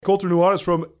Colter Nuanez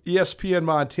from ESPN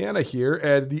Montana here,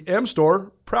 and the M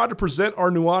Store, proud to present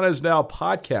our Nuanez Now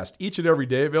podcast each and every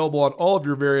day, available on all of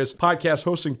your various podcast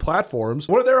hosting platforms.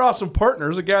 One of their awesome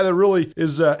partners, a guy that really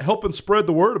is helping spread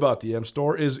the word about the M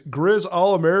Store, is Grizz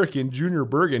All-American Junior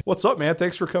Bergen. What's up, man?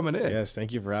 Thanks for coming in. Yes,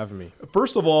 thank you for having me.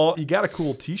 First of all, you got a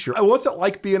cool t-shirt. What's it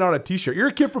like being on a t-shirt? You're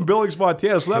a kid from Billings,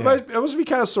 Montana, so that must be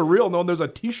kind of surreal knowing there's a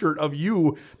t-shirt of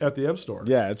you at the M Store.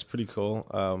 Yeah, it's pretty cool.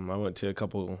 I went to a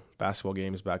couple basketball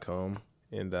games back home,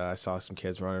 and I saw some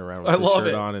kids running around with the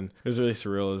shirt on, and it was really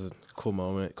surreal. It was a cool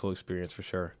moment, cool experience for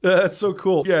sure. That's so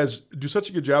cool. You guys do such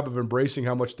a good job of embracing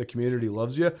how much the community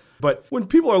loves you. But when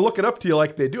people are looking up to you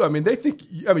like they do, they think,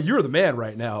 you're the man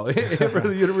right now for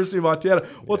the University of Montana.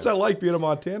 What's that like being a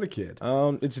Montana kid?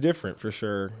 It's different for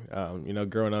sure.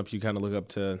 Growing up, you kind of look up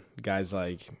to guys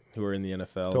like who are in the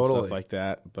NFL and stuff like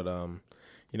that. But,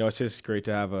 it's just great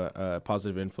to have a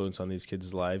positive influence on these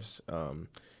kids' lives.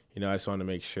 I just want to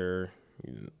make sure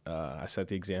I set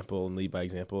the example and lead by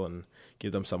example and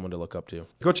give them someone to look up to.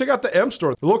 Go check out the M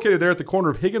Store. They're located there at the corner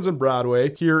of Higgins and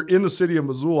Broadway here in the city of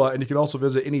Missoula, and you can also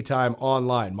visit anytime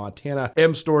online,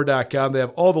 montanamstore.com. They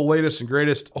have all the latest and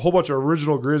greatest, a whole bunch of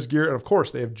original Grizz gear, and of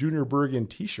course, they have Junior Bergen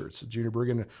t-shirts. Junior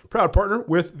Bergen, proud partner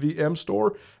with the M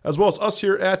Store, as well as us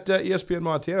here at ESPN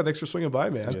Montana. Thanks for swinging by,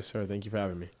 man. Yes, sir. Thank you for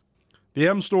having me. The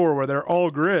M Store, where they're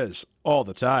all Grizz all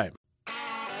the time.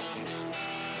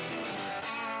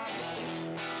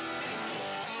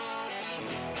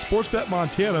 Sportsbet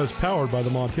Montana is powered by the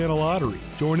Montana Lottery.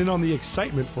 Join in on the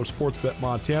excitement for Sportsbet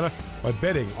Montana by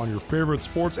betting on your favorite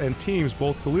sports and teams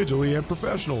both collegially and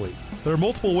professionally. There are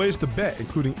multiple ways to bet,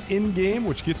 including in-game,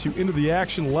 which gets you into the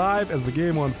action live as the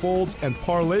game unfolds, and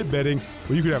parlay betting,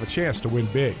 where you could have a chance to win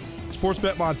big.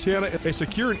 Sportsbet Montana is a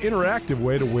secure and interactive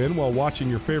way to win while watching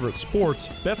your favorite sports.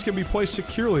 Bets can be placed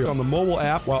securely on the mobile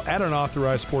app while at an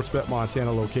authorized Sportsbet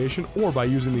Montana location or by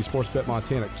using the Sportsbet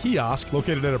Montana kiosk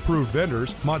located at approved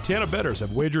vendors. Montana bettors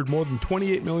have wagered more than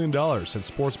 $28 million since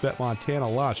Sportsbet Montana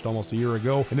launched almost a year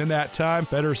ago, and in that time,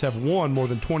 bettors have won more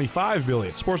than $25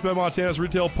 million. Sportsbet Montana's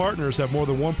retail partners have more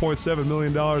than $1.7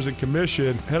 million in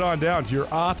commission. Head on down to your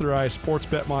authorized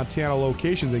Sportsbet Montana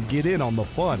locations and get in on the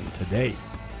fun today.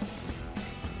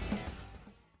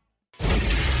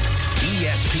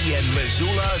 ESPN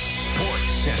Missoula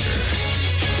Sports Center.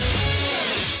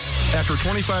 After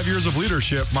 25 years of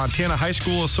leadership, Montana High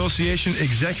School Association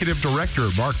Executive Director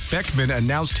Mark Beckman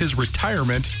announced his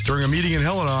retirement during a meeting in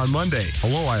Helena on Monday.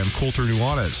 Hello, I am Colter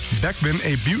Nuanez. Beckman,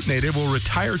 a Butte native, will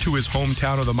retire to his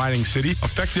hometown of the mining city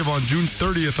effective on June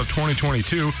 30th of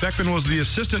 2022. Beckman was the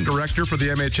assistant director for the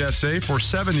MHSA for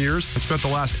 7 years and spent the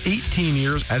last 18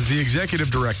 years as the executive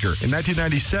director. In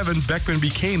 1997, Beckman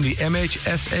became the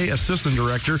MHSA assistant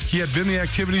director. He had been the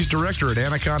activities director at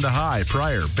Anaconda High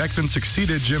prior. Beckman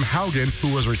succeeded Jim Haugen,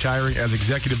 who was retiring as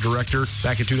executive director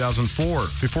back in 2004.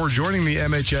 Before joining the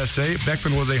MHSA,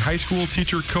 Beckman was a high school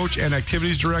teacher, coach, and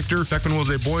activities director. Beckman was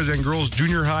a boys and girls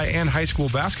junior high and high school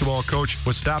basketball coach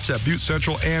with stops at Butte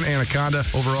Central and Anaconda.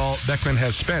 Overall, Beckman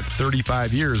has spent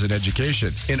 35 years in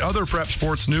education. In other prep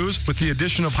sports news, with the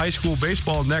addition of high school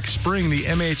baseball next spring, the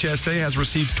MHSA has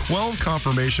received 12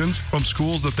 confirmations from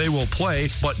schools that they will play,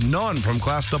 but none from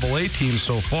Class AA teams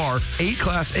so far. 8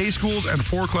 Class A schools and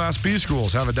 4 Class B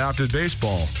schools have adopted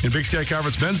baseball. In Big Sky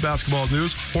Conference men's basketball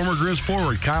news, former Grizz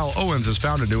forward Kyle Owens has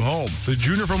found a new home. The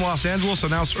junior from Los Angeles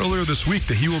announced earlier this week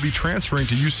that he will be transferring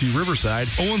to UC Riverside.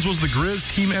 Owens was the Grizz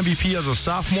team MVP as a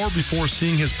sophomore before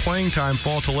seeing his playing time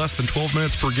fall to less than 12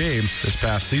 minutes per game this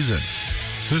past season.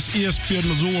 This ESPN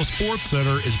Missoula Sports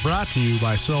Center is brought to you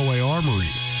by Selway Armory.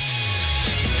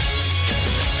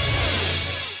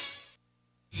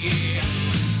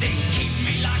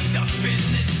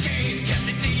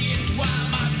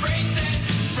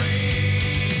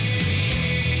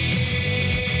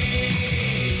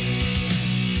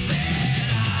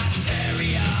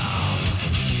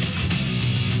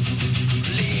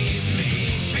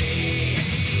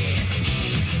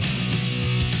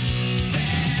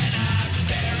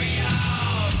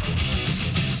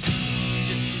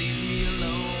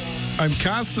 I'm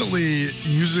constantly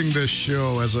using this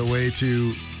show as a way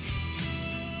to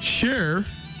share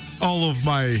all of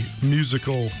my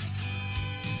musical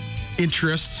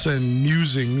interests and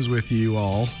musings with you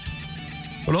all,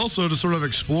 but also to sort of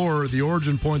explore the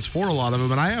origin points for a lot of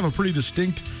them. And I have a pretty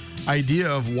distinct idea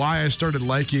of why I started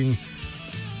liking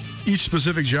each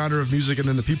specific genre of music and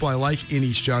then the people I like in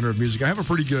each genre of music. I have a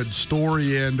pretty good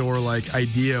story and or like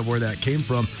idea of where that came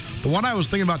from. The one I was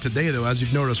thinking about today, though, as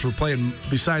you've noticed, we're playing,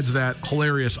 besides that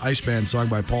hilarious Ice Band song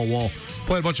by Paul Wall,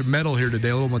 playing a bunch of metal here today,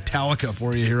 a little Metallica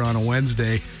for you here on a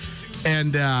Wednesday.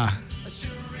 And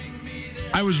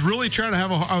I was really trying to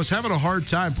I was having a hard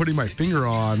time putting my finger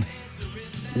on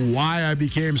why I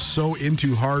became so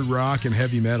into hard rock and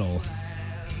heavy metal.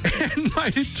 And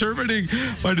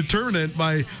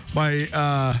my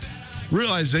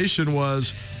realization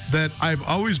was that I've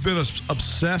always been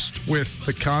obsessed with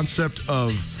the concept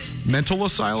of mental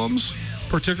asylums,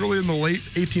 particularly in the late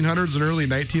 1800s and early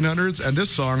 1900s. And this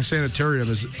song, Sanitarium,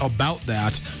 is about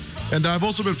that. And I've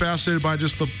also been fascinated by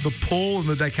just the pull and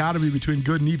the dichotomy between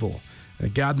good and evil,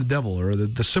 and God and the devil, or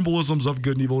the symbolisms of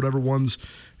good and evil, whatever ones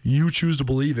you choose to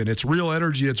believe in. It's real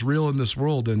energy. It's real in this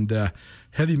world. And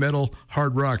heavy metal,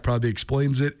 hard rock probably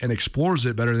explains it and explores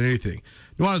it better than anything.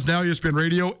 Nuanez Now, ESPN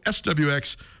Radio,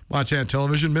 SWX, Montana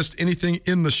Television. Missed anything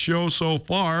in the show so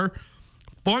far?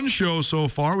 Fun show so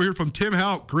far. We heard from Tim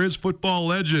Houck, Grizz football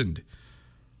legend,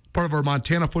 part of our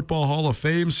Montana Football Hall of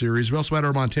Fame series. We also had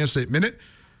our Montana State Minute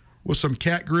with some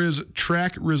Cat Grizz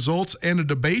track results and a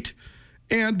debate.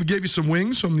 And we gave you some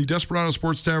wings from the Desperado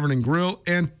Sports Tavern and Grill,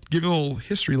 and give you a little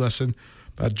history lesson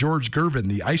about George Gervin,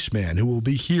 the Iceman, who will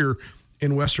be here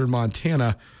in Western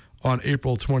Montana on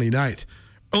April 29th.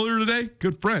 Earlier today,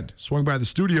 good friend swung by the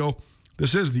studio.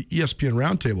 This is the ESPN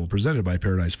Roundtable presented by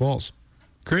Paradise Falls.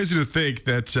 Crazy to think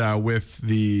that with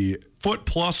the foot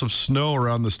plus of snow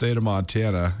around the state of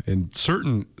Montana in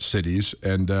certain cities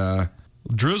and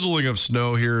drizzling of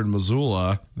snow here in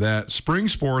Missoula, that spring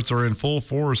sports are in full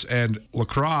force, and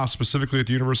lacrosse, specifically at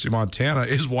the University of Montana,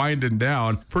 is winding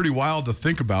down. Pretty wild to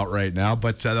think about right now,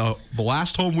 but the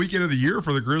last home weekend of the year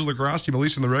for the Grizz lacrosse team, at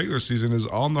least in the regular season, is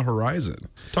on the horizon.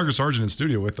 Tucker Sargent in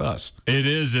studio with us. It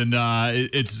is, and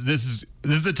this is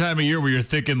the time of year where you're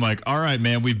thinking like, all right,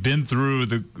 man, we've been through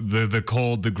the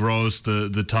cold, the gross,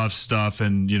 the tough stuff,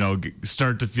 and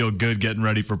start to feel good getting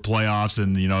ready for playoffs,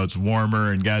 and it's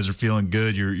warmer and guys are feeling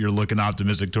good. You're looking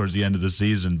optimistic towards the end of the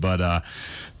season. But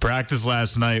practice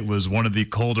last night was one of the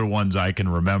colder ones I can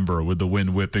remember, with the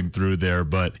wind whipping through there.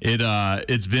 But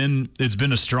it's been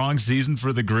a strong season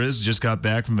for the Grizz. Just got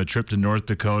back from a trip to North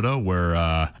Dakota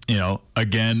where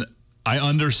again, I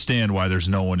understand why there's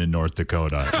no one in North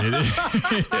Dakota.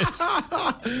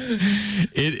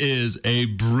 It is a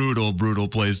brutal, brutal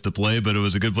place to play, but it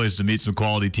was a good place to meet some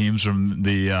quality teams from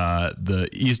the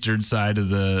eastern side of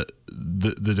the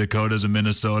Dakotas and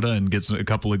Minnesota, and get a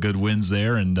couple of good wins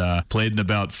there, and played in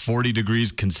about 40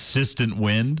 degrees consistent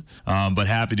wind, but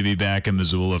happy to be back in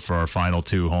Missoula for our final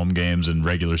two home games and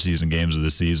regular season games of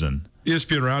the season.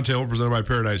 ESPN Roundtable presented by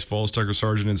Paradise Falls. Tucker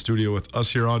Sargent in studio with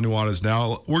us here on Nuanez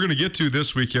Now. We're going to get to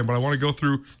this weekend, but I want to go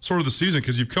through sort of the season,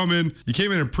 because you came in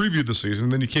and previewed the season,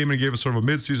 and then you came in and gave us sort of a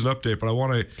mid-season update. But I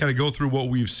want to kind of go through what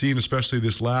we've seen, especially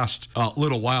this last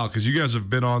little while, because you guys have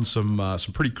been on some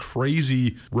pretty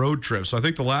crazy road trips. So I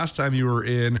think the last time you were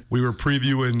in, we were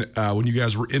previewing when you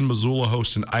guys were in Missoula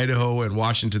hosting Idaho and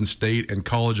Washington State and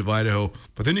College of Idaho.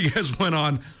 But then you guys went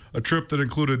on a trip that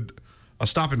included a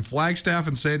stop in Flagstaff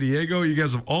in San Diego. You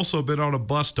guys have also been on a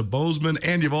bus to Bozeman,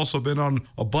 and you've also been on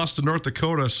a bus to North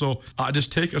Dakota. So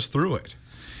just take us through it.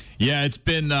 Yeah, it's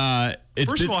been.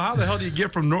 First of all, how the hell do you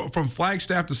get from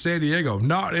Flagstaff to San Diego?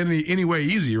 Not any way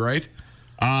easy, right?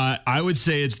 I would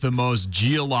say it's the most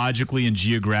geologically and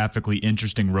geographically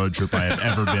interesting road trip I have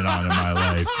ever been on in my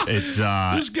life. It's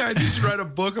this guy needs to write a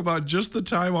book about just the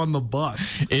time on the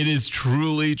bus. It is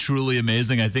truly, truly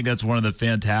amazing. I think that's one of the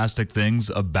fantastic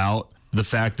things about the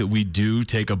fact that we do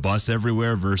take a bus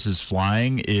everywhere versus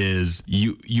flying is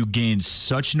you gain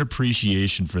such an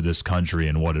appreciation for this country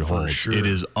and what it holds. Sure. It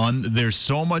is there's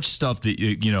so much stuff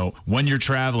that when you're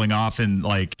traveling, often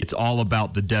like it's all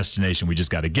about the destination. We just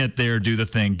got to get there, do the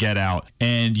thing, get out,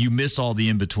 and you miss all the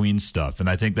in-between stuff. And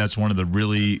I think that's one of the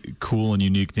really cool and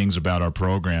unique things about our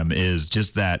program is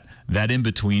just that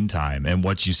in-between time and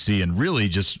what you see, and really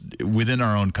just within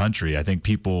our own country. I think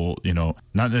people,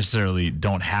 not necessarily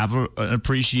don't have an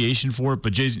appreciation for it,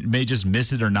 but may just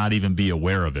miss it or not even be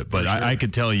aware of it. But sure. I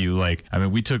could tell you,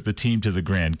 we took the team to the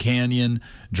Grand Canyon,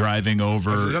 driving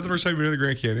over. Is that the first time you've been to the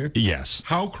Grand Canyon? Yes.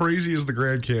 How crazy is the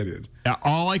Grand Canyon?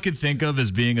 All I could think of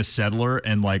is being a settler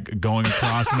and going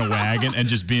across in a wagon and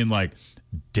just being like,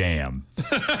 damn,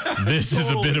 this is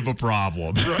a bit of a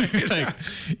problem. Right.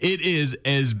 It is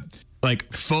as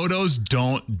photos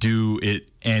don't do it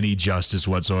any justice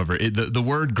whatsoever. The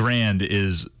word grand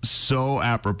is so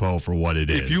apropos for what it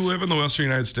is. If you live in the Western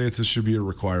United States, this should be a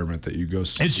requirement that you go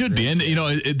see. It should be. And,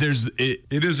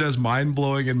 it is as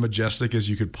mind-blowing and majestic as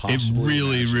you could possibly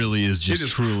imagine. Really is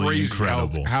just truly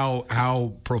incredible.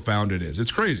 How profound it is. It's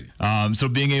crazy. So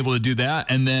being able to do that,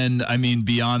 and then,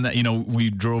 beyond that, we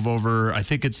drove over, I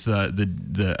think it's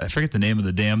the I forget the name of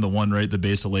the dam, the one right at the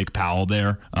base of Lake Powell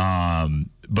there.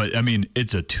 But I mean,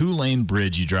 it's a 2-lane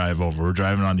bridge you drive over. We're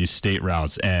driving on these state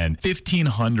routes, and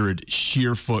 1,500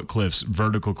 sheer foot cliffs,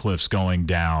 vertical cliffs going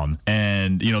down.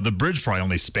 And, the bridge probably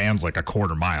only spans like a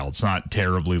quarter mile. It's not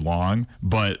terribly long,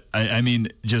 but I mean,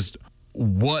 just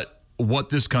what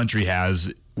this country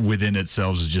has within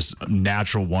itself is just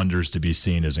natural wonders to be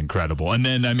seen is incredible. And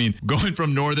then, I mean, going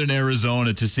from northern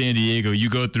Arizona to San Diego, you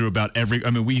go through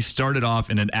we started off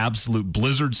in an absolute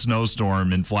blizzard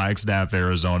snowstorm in Flagstaff,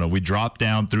 Arizona. We dropped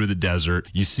down through the desert.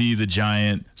 You see the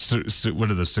giant, what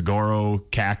are the saguaro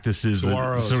cactuses?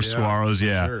 Saguaros,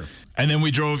 yeah. Sure. And then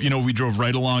we drove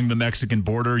right along the Mexican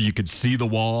border. You could see the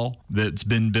wall that's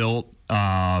been built.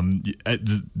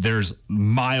 There's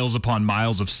miles upon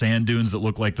miles of sand dunes that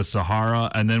look like the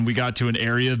Sahara. And then we got to an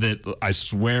area that I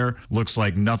swear looks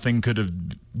like nothing could have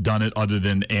done it other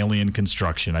than alien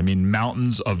construction. I mean,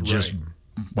 mountains of just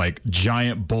like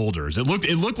giant boulders. It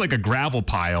looked like a gravel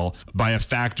pile by a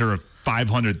factor of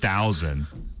 500,000.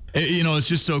 It's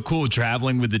just so cool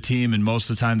traveling with the team, and most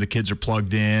of the time the kids are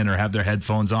plugged in or have their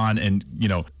headphones on. And,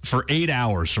 for 8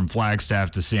 hours from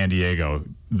Flagstaff to San Diego,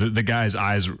 the guy's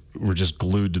eyes were just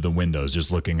glued to the windows,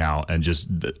 just looking out and just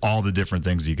all the different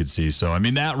things you could see. So, I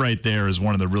mean, that right there is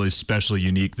one of the really special,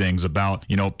 unique things about,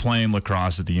 playing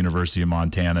lacrosse at the University of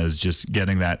Montana is just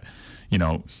getting that,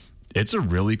 it's a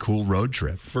really cool road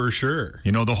trip. For sure.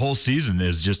 The whole season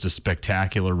is just a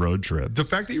spectacular road trip. The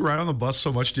fact that you ride on the bus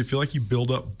so much, do you feel like you build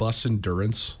up bus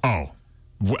endurance? Oh,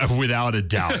 without a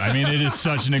doubt. I mean, it is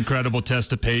such an incredible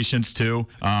test of patience too.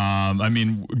 I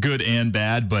mean, good and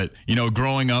bad, but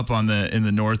growing up in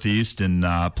the Northeast and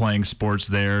playing sports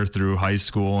there through high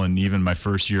school and even my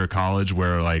first year of college,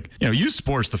 where youth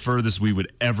sports, the furthest we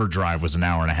would ever drive was an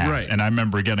hour and a half. Right. And I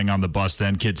remember getting on the bus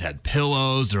then, kids had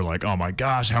pillows. They're like, oh my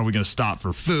gosh, how are we going to stop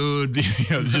for food?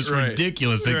 Just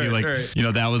ridiculous thinking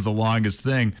that was the longest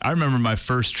thing. I remember my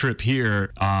first trip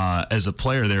here as a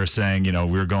player. They were saying,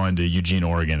 we were going to Eugene,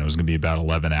 Oregon. It was going to be about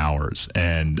 11 hours.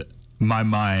 And my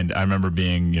mind, I remember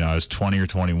being, I was 20 or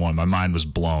 21. My mind was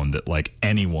blown that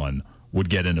anyone would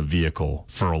get in a vehicle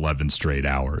for 11 straight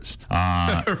hours.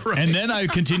 Right. And then I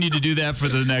continued to do that for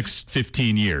the next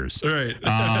 15 years. Right.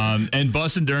 And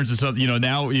bus endurance is something,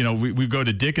 now, we go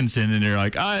to Dickinson and they're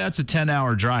like, that's a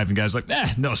 10-hour drive. And guys are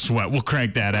like, no sweat. We'll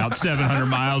crank that out. 700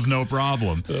 miles, no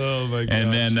problem. Oh, my gosh.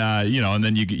 And then, and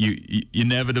then you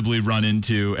inevitably run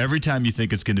into, every time you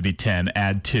think it's going to be 10,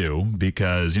 add 2,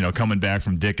 because, coming back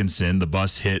from Dickinson, the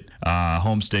bus hit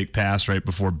Homestake Pass right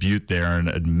before Butte there, and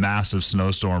a massive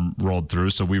snowstorm rolled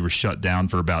through, so we were shut down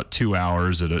for about 2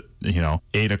 hours at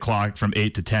 8 o'clock, from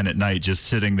 8 to 10 at night, just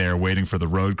sitting there waiting for the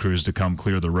road crews to come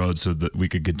clear the road so that we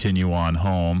could continue on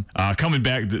home. Coming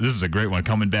back, this is a great one,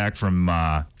 coming back from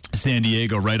San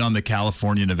Diego, right on the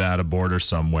California-Nevada border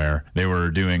somewhere. They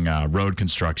were doing road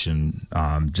construction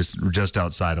just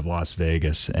outside of Las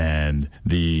Vegas, and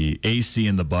the AC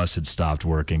in the bus had stopped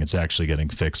working. It's actually getting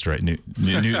fixed right.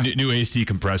 New AC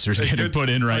compressors getting put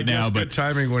in right now. But good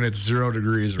timing when it's 0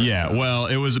 degrees. Right now. Well,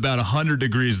 it was about 100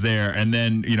 degrees there, and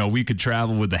then we could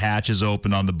travel with the hatches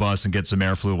open on the bus and get some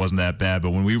airflow. It wasn't that bad, but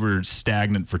when we were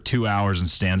stagnant for 2 hours in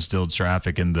standstill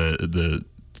traffic in the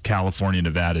California,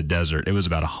 Nevada desert, it was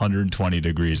about 120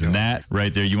 degrees. And that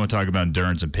right there, you want to talk about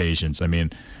endurance and patience. I mean,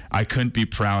 I couldn't be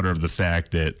prouder of the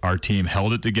fact that our team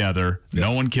held it together.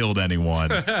 No one killed anyone,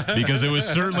 because it was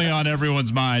certainly on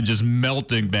everyone's mind, just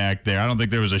melting back there. I don't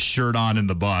think there was a shirt on in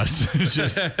the bus.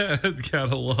 Just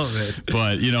gotta love it.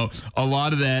 But, a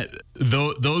lot of that,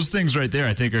 those things right there,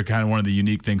 I think are kind of one of the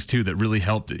unique things too that really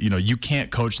helped. You can't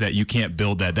coach that. You can't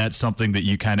build that. That's something that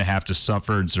you kind of have to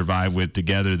suffer and survive with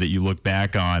together, that you look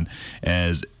back on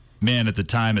as, man, at the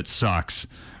time it sucks,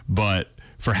 but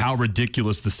for how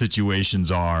ridiculous the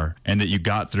situations are, and that you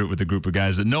got through it with a group of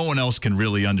guys that no one else can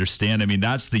really understand. I mean,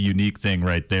 that's the unique thing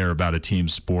right there about a team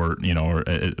sport, or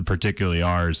particularly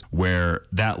ours, where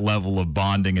that level of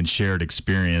bonding and shared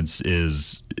experience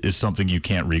is something you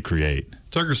can't recreate.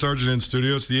 Tucker Sargent in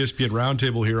studio. It's the ESPN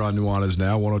Roundtable here on Nuanez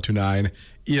Now, 102.9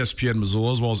 ESPN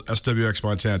Missoula, as well as SWX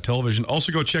Montana Television.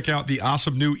 Also, go check out the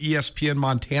awesome new ESPN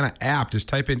Montana app. Just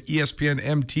type in ESPN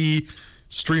MT.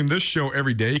 Stream this show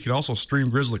every day. You can also stream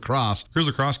Grizzly Cross.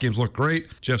 Grizzly Cross games look great.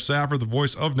 Jeff Safford, the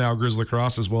voice of now Grizzly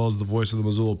Cross, as well as the voice of the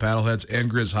Missoula Paddleheads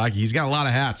and Grizz Hockey. He's got a lot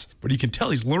of hats, but you can tell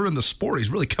he's learning the sport. He's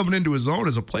really coming into his own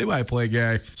as a play-by-play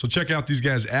guy. So check out these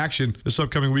guys' action this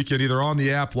upcoming weekend, either on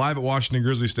the app, live at Washington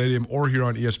Grizzly Stadium, or here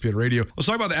on ESPN Radio. Let's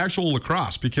talk about the actual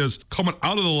lacrosse, because coming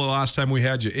out of the last time we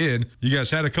had you in, you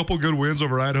guys had a couple good wins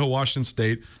over Idaho, Washington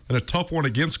State, then a tough one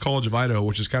against College of Idaho,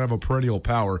 which is kind of a perennial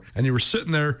power. And you were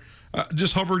sitting there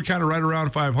just hovered kind of right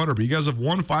around 500. But you guys have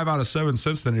won 5 out of 7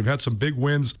 since then. You've had some big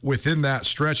wins within that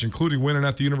stretch, including winning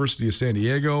at the University of San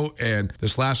Diego. And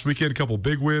this last weekend, a couple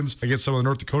big wins against some of the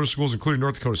North Dakota schools, including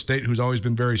North Dakota State, who's always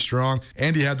been very strong.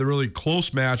 And you had the really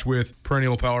close match with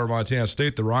perennial power Montana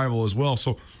State, the rival as well.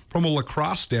 So from a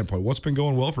lacrosse standpoint, what's been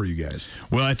going well for you guys?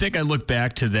 Well, I think I look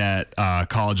back to that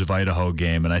College of Idaho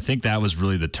game, and I think that was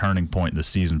really the turning point in the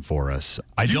season for us.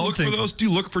 Do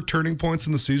you look for turning points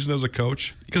in the season as a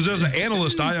coach? Because as an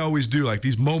analyst, I always do, like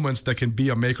these moments that can be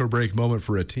a make or break moment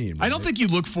for a team. Right? I don't think you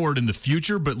look for it in the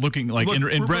future, but looking like in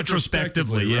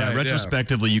retrospectively,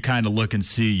 retrospectively, you kind of look and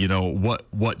see,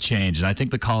 what changed. And I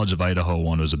think the College of Idaho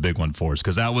one was a big one for us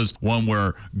because that was one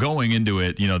where going into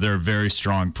it, they're a very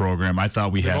strong program. I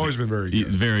thought we had always been very good.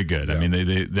 Very good. Yeah. I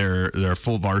mean, they're a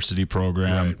full varsity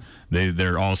program. Right.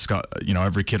 They're all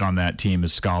every kid on that team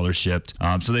is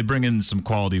scholarshiped. So they bring in some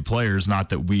quality players. Not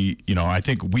that we, I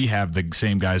think we have the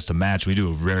same guys to match. We do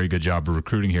a very good job of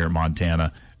recruiting here at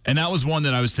Montana. And that was one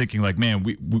that I was thinking, like, man,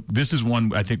 we this is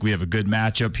one I think we have a good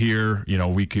matchup here.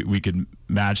 We could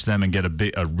match them and get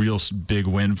a real big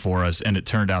win for us. And it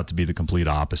turned out to be the complete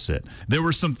opposite. There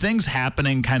were some things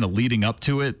happening kind of leading up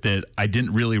to it that I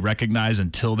didn't really recognize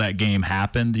until that game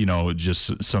happened.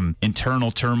 Just some internal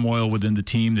turmoil within the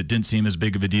team that didn't seem as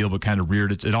big of a deal, but kind of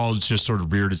it all just sort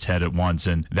of reared its head at once.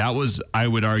 And that was, I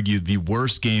would argue, the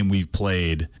worst game we've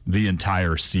played the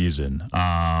entire season.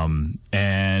 And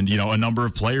a number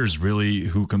of players really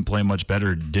who can play much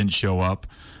better didn't show up.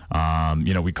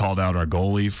 We called out our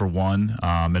goalie for one,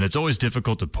 and it's always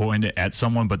difficult to point it at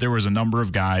someone, but there was a number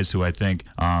of guys who I think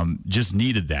just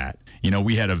needed that.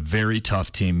 We had a very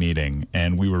tough team meeting,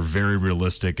 and we were very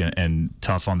realistic and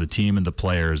tough on the team and the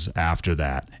players after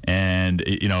that. And,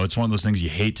 it's one of those things you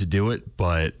hate to do it,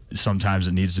 but sometimes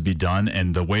it needs to be done.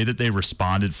 And the way that they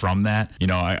responded from that,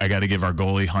 I got to give our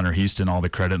goalie, Hunter Heaston, all the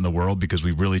credit in the world because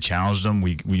we really challenged him.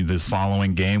 We the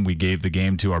following game, we gave the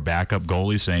game to our backup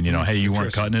goalie saying, hey, you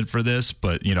weren't cutting it for this,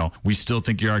 but, we still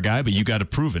think you're our guy, but you got to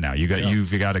prove it now.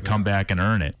 You've got to come back and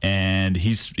earn it. And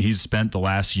he's spent the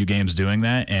last few games doing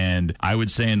that. And I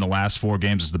would say in the last 4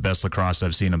 games is the best lacrosse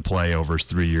I've seen him play over his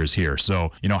 3 years here.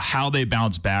 So, how they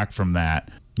bounce back from that,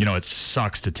 it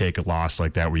sucks to take a loss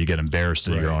like that where you get embarrassed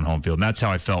in your own home field. And that's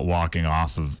how I felt walking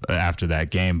off of after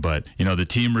that game. But, the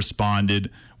team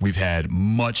responded. We've had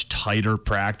much tighter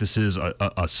practices,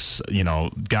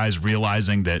 guys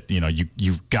realizing that,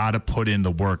 you've got to put in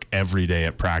the work every day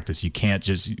at practice. You can't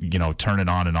just, turn it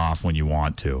on and off when you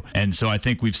want to. And so I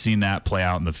think we've seen that play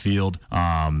out in the field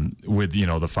with, the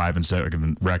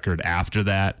 5-7 record after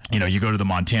that. You go to the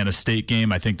Montana State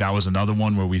game. I think that was another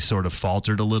one where we sort of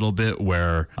faltered a little bit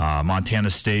where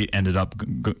Montana State ended up,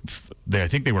 I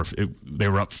think they were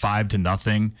up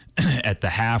 5-0 at the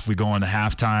half. We go into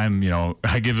halftime,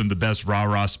 I give them the best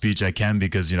rah-rah speech I can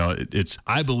because,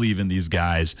 I believe in these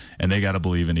guys and they got to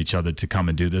believe in each other to come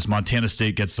and do this. Montana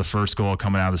State gets the first goal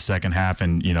coming out of the second half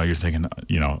and, you're thinking,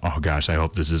 oh gosh, I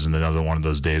hope this isn't another one of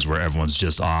those days where everyone's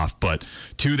just off. But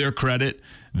to their credit,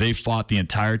 they fought the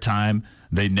entire time.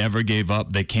 They never gave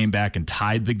up. They came back and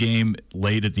tied the game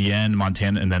late at the end.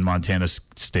 Montana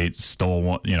State stole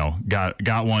one,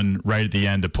 got one right at the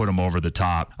end to put them over the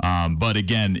top. But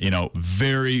again,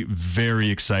 very, very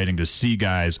exciting to see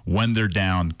guys when they're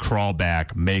down, crawl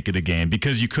back, make it a game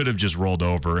because you could have just rolled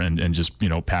over and just,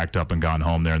 packed up and gone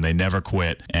home there and they never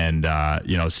quit. And,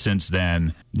 since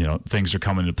then, things are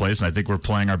coming into place and I think we're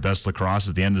playing our best lacrosse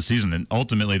at the end of the season. And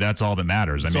ultimately that's all that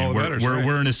matters.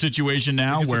 We're in a situation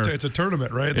now where it's a tournament.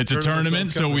 Right? It's a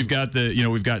tournament, so we've got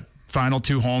we've got final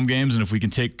 2 home games, and if we can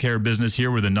take care of business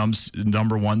here, we're the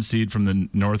number 1 seed from the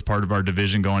north part of our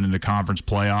division going into conference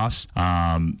playoffs,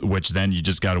 which then you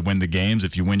just got to win the games.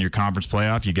 If you win your conference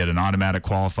playoff, you get an automatic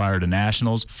qualifier to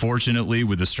nationals. Fortunately,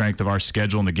 with the strength of our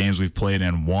schedule and the games we've played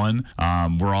and won,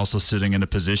 we're also sitting in a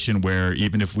position where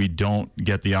even if we don't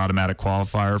get the automatic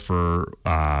qualifier for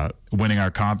winning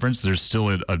our conference, there's still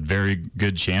a very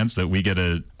good chance that we get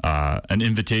an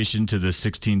invitation to the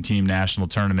 16-team national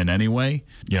tournament anyway.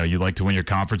 You'd like to win your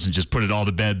conference and just put it all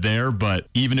to bed there, but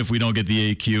even if we don't get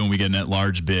the AQ and we get an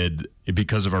at-large bid,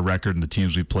 because of our record and the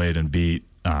teams we played and beat,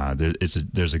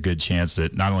 there's a good chance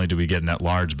that not only do we get an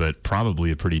at-large, but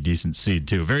probably a pretty decent seed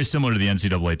too. Very similar to the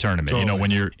NCAA tournament. Totally.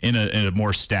 When you're in a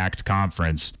more stacked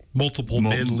conference, multiple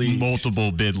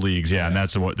bid leagues, and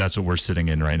that's what we're sitting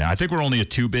in right now. I think we're only a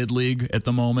 2-bid league at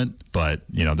the moment, but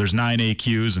there's 9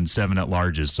 AQs and 7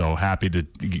 at-larges. So happy to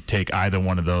take either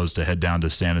one of those to head down to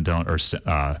San Antonio or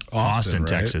Austin, right?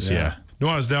 Texas. Yeah.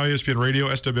 Nuanez Now, ESPN Radio,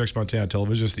 SWX Montana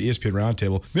Television. It's the ESPN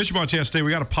Roundtable. Michigan, Montana State, we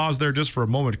got to pause there just for a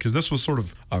moment because this was sort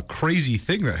of a crazy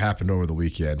thing that happened over the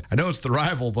weekend. I know it's the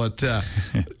rival, but,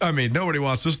 I mean, nobody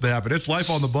wants this to happen. It's life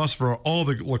on the bus for all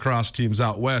the lacrosse teams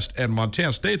out west, and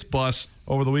Montana State's bus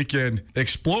over the weekend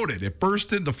exploded. It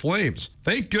burst into flames.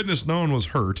 Thank goodness no one was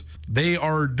hurt. They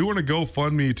are doing a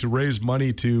GoFundMe to raise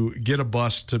money to get a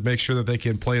bus to make sure that they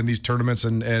can play in these tournaments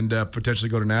and potentially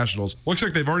go to nationals. Looks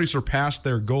like they've already surpassed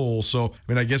their goal. So,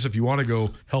 I mean, I guess if you want to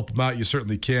go help them out, you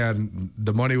certainly can.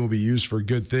 The money will be used for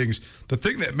good things. The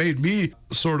thing that made me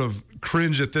sort of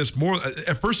cringe at this more,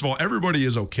 first of all, everybody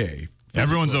is okay.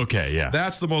 Everyone's okay, yeah.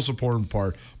 That's the most important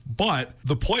part. But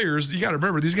the players, you got to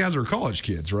remember, these guys are college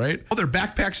kids, right? All their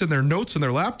backpacks and their notes and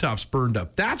their laptops burned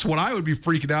up. That's what I would be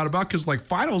freaking out about because, like,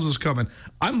 finals is coming.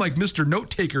 I'm like Mr. Note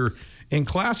Taker in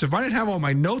class. If I didn't have all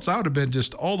my notes, I would have been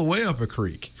just all the way up a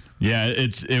creek. Yeah,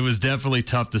 it was definitely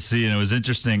tough to see, and it was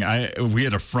interesting. We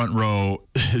had a front row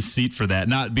seat for that,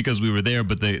 not because we were there,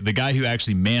 but the guy who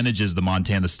actually manages the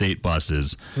Montana State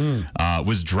buses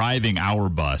was driving our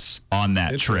bus on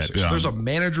that trip. So there's a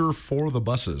manager for the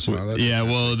buses. Yeah,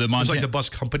 well, it's like the bus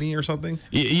company or something.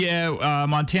 Yeah,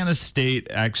 Montana State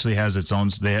actually has its own.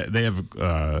 They have.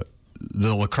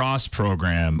 The lacrosse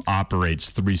program operates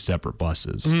 3 separate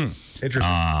buses.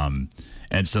 Interesting.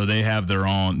 And so they have their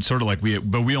own, sort of like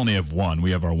but we only have one.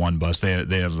 We have our one bus.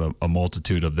 They have a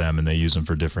multitude of them, and they use them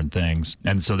for different things.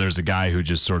 And so there's a guy who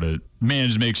just sort of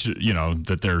makes sure,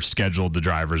 that they're scheduled, the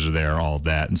drivers are there, all of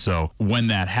that. And so when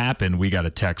that happened, we got a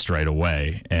text right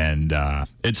away. And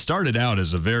it started out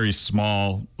as a very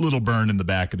small little burn in the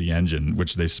back of the engine,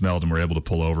 which they smelled and were able to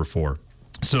pull over for.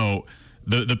 So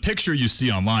the picture you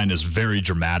see online is very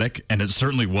dramatic, and it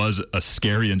certainly was a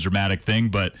scary and dramatic thing,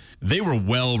 but they were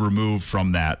well removed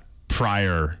from that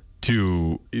prior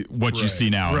to what you see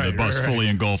now, the bus fully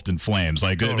engulfed in flames.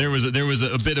 Like there was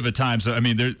a bit of a time. So I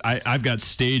mean, I've got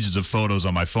stages of photos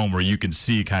on my phone where you can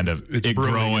see kind of it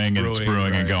growing and it's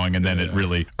brewing and going, and then it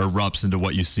really erupts into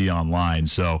what you see online.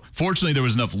 So fortunately, there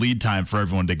was enough lead time for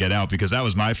everyone to get out, because that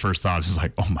was my first thought. It was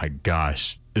like, oh my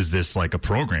gosh, is this like a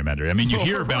program editor? I mean, you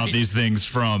hear about these things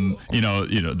from, you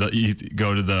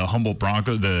go to the Humboldt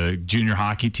Bronco, the junior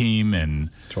hockey team, and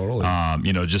totally,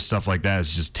 just stuff like that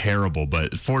is just terrible.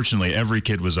 But fortunately, every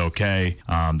kid was okay.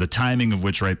 The timing of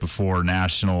which right before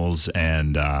nationals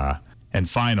and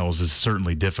finals is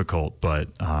certainly difficult, but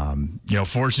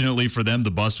fortunately for them,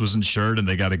 the bus was insured and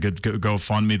they got a good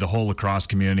GoFundMe. The whole lacrosse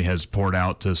community has poured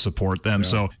out to support them.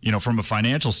 Yeah. So, from a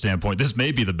financial standpoint, this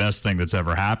may be the best thing that's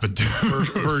ever happened to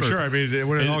for sure. I mean,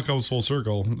 when it all comes full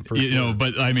circle,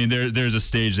 but I mean, there's a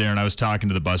stage there, and I was talking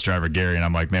to the bus driver, Gary, and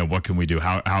I'm like, man, what can we do?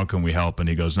 How can we help? And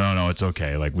he goes, no, it's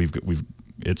okay. Like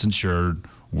it's insured.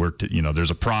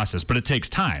 There's a process, but it takes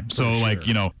time. So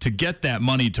to get that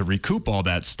money to recoup all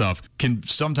that stuff can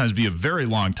sometimes be a very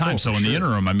long time. So in the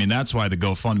interim, I mean, that's why the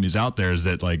GoFundMe is out there, is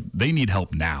that like they need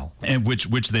help now, and which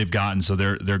they've gotten. So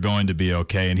they're going to be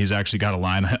okay. And he's actually got a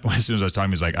line. As soon as I was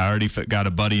talking, he's like, I already got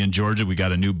a buddy in Georgia. We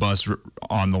got a new bus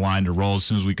on the line to roll as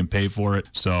soon as we can pay for it.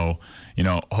 So,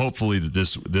 hopefully that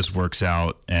this works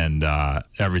out and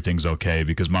everything's okay,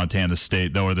 because Montana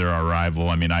State, though they're our rival,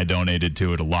 I mean, I donated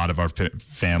to it. A lot of our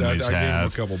families have. I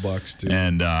gave them a couple bucks too.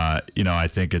 And, I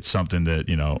think it's something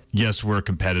that, yes, we're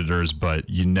competitors, but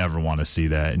you never want to see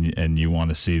that, and you want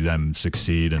to see them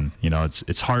succeed. And,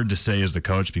 it's hard to say as the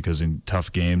coach, because in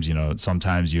tough games,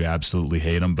 sometimes you absolutely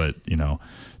hate them, but,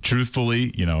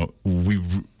 truthfully,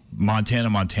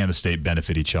 Montana State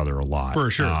benefit each other a lot, for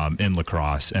sure, in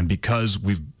lacrosse, and because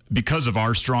of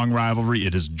our strong rivalry,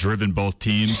 it has driven both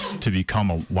teams to become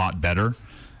a lot better.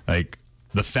 Like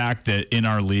the fact that in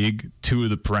our league, 2 of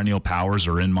the perennial powers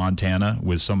are in Montana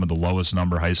with some of the lowest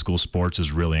number high school sports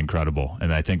is really incredible.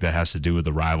 And I think that has to do with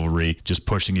the rivalry, just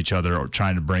pushing each other or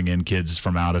trying to bring in kids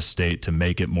from out of state to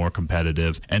make it more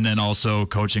competitive. And then also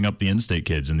coaching up the in-state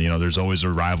kids. And, there's always a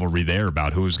rivalry there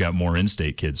about who's got more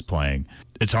in-state kids playing.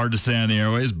 It's hard to say on the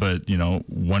airways, but,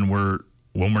 when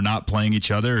we're not playing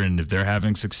each other, and if they're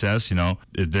having success,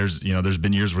 there's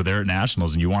been years where they're at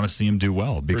nationals and you want to see them do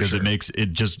well, because it makes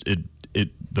it just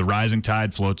the rising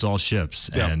tide floats all ships.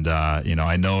 Yep. And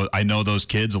I know those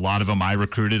kids, a lot of them I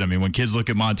recruited. I mean, when kids look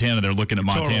at Montana, they're looking at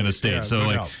Montana State. Yeah, so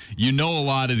a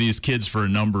lot of these kids for a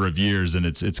number of years, and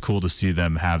it's cool to see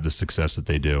them have the success that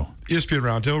they do. ESPN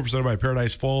Roundtable presented by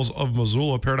Paradise Falls of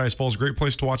Missoula. Paradise Falls, great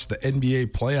place to watch the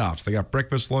NBA playoffs. They got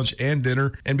breakfast, lunch, and dinner.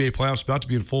 NBA playoffs about to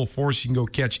be in full force. You can go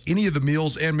catch any of the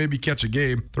meals and maybe catch a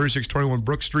game. 3621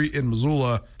 Brook Street in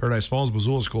Missoula. Paradise Falls,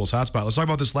 Missoula's coolest hotspot. Let's talk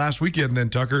about this last weekend then,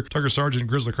 Tucker. Tucker Sargent,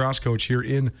 Grizzly Lacrosse coach, here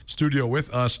in studio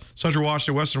with us. Central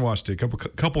Washington, Western Washington.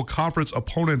 Couple conference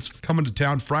opponents coming to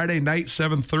town. Friday night,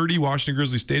 7:30, Washington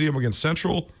Grizzly Stadium against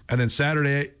Central. And then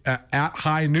Saturday at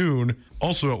high noon,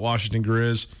 also at Washington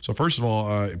Grizz. So first of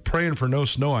all, praying for no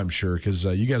snow, I'm sure, because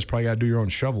you guys probably got to do your own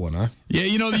shoveling, huh? Yeah,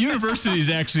 the university is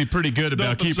actually pretty good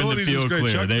about keeping the field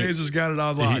clear. Chuck Mays has got it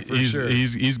on lock for sure.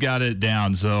 He's got it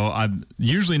down, so I'm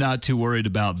usually not too worried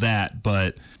about that.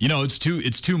 But it's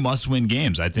two must-win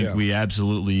games. I think we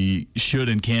absolutely should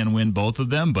and can win both of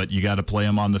them, but you got to play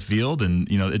them on the field, and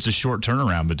it's a short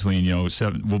turnaround between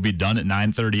 7. We'll be done at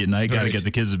 9:30 at night. Got to get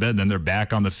the kids to bed, and then they're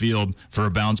back on the field for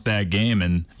a bounce back game,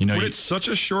 and But it's such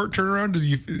a short turnaround.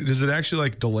 Does it actually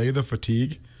delay the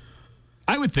fatigue?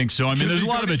 I would think so. I mean, there's a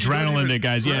lot of adrenaline that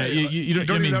guys. Right. Yeah, you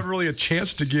don't even have really a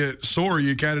chance to get sore.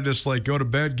 You kind of just go to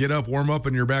bed, get up, warm up,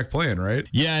 and you're back playing, right?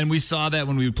 Yeah, and we saw that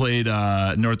when we played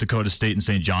North Dakota State and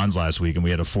St. John's last week, and we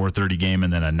had a 4:30 game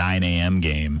and then a 9 a.m.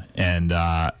 game. And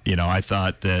I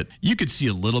thought that you could see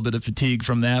a little bit of fatigue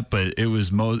from that, but it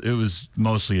was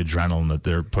mostly adrenaline that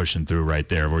they're pushing through right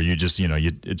there, where you just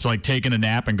it's like taking a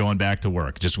nap and going back to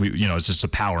work. It's just a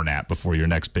power nap before your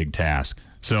next big task.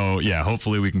 So, yeah,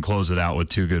 hopefully we can close it out with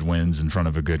 2 good wins in front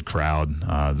of a good crowd.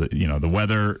 The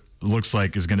weather looks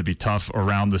like is going to be tough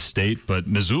around the state, but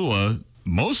Missoula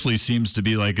mostly seems to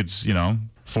be like it's,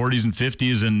 40s and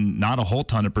 50s and not a whole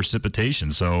ton of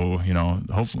precipitation. So,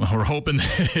 hopefully we're hoping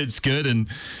that it's good and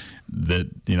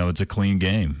that, it's a clean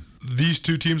game. These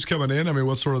two teams coming in, I mean,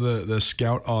 what's sort of the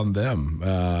scout on them?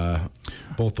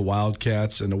 Both the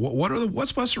Wildcats and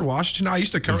what's Western Washington? I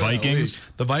used to cover the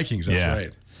Vikings. The Vikings, that's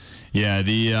right.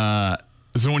 Yeah,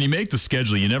 so when you make the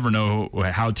schedule, you never know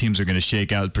how teams are going to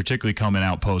shake out, particularly coming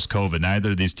out post-COVID.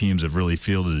 Neither of these teams have really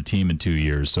fielded a team in 2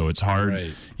 years, so it's hard.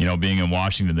 Right. Being in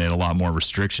Washington, they had a lot more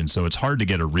restrictions, so it's hard to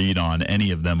get a read on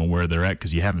any of them and where they're at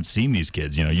because you haven't seen these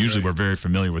kids. Usually we're very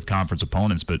familiar with conference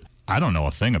opponents, but I don't know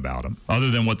a thing about them other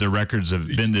than what their records have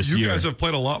been this year. You guys have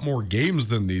played a lot more games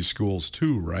than these schools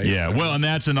too, right? Yeah, well, and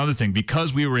that's another thing.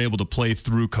 Because we were able to play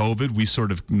through COVID, we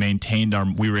sort of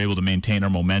we were able to maintain our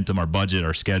momentum, our budget,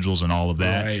 our schedules, and all of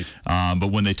that. Right. But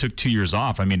when they took 2 years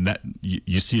off, I mean, that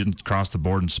you see it across the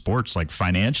board in sports, like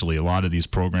financially, a lot of these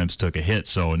programs took a hit.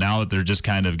 So now that they're just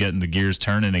kind of getting the gears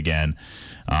turning again,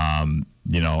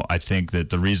 I think that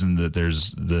the reason that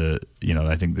there's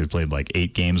I think they played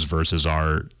 8 games versus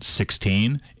our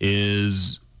 16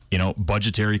 is,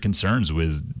 budgetary concerns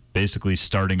with basically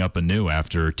starting up anew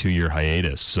after a 2-year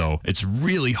hiatus. So it's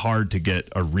really hard to get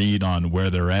a read on where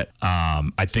they're at.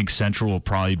 I think Central will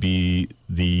probably be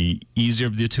the easier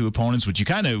of the two opponents, which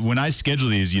when I schedule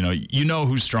these,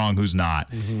 who's strong, who's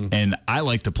not. Mm-hmm. And I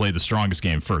like to play the strongest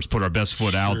game first, put our best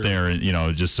foot out there, and,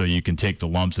 just so you can take the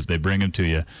lumps if they bring them to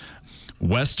you.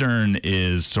 Western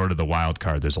is sort of the wild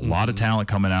card. There's a lot of talent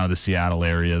coming out of the Seattle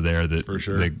area there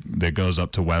that goes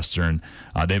up to Western.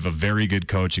 They have a very good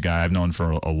coach, a guy I've known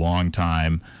for a long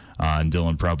time,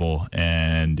 Dylan Preble,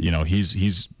 and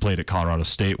he's played at Colorado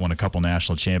State, won a couple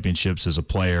national championships as a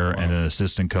player and an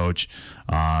assistant coach.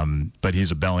 But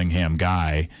he's a Bellingham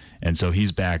guy, and so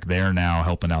he's back there now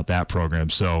helping out that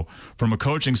program. So from a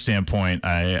coaching standpoint,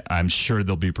 I'm sure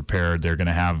they'll be prepared. They're going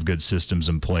to have good systems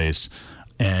in place.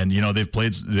 And they've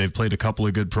played a couple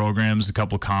of good programs, a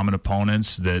couple of common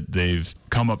opponents that they've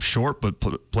come up short, but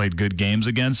played good games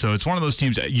against. So it's one of those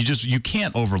teams you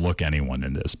can't overlook anyone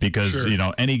in this because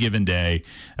any given day,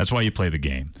 that's why you play the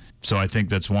game. So I think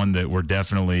that's one that we're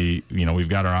definitely we've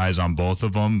got our eyes on both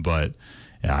of them. But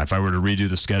yeah, if I were to redo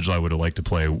the schedule, I would have liked to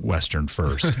play Western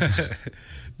first.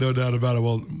 No doubt about it.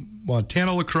 Well,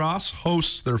 Montana Lacrosse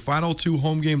hosts their final 2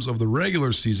 home games of the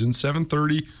regular season,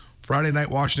 7:30. Friday night,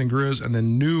 Washington Grizz, and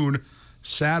then noon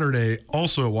Saturday,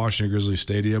 also at Washington Grizzly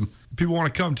Stadium. If people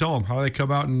want to come, tell them how do they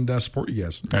come out and support you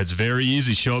guys. It's very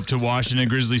easy. Show up to Washington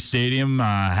Grizzly Stadium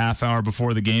half hour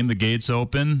before the game. The gates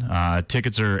open.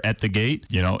 Tickets are at the gate.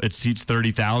 It seats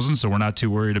 30,000, so we're not too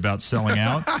worried about selling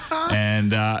out.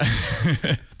 And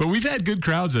but we've had good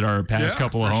crowds at our past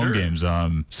couple of home games.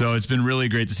 So it's been really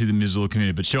great to see the Missoula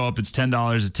community. But show up. It's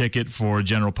 $10 a ticket for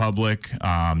general public,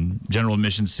 general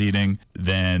admission seating.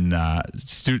 Then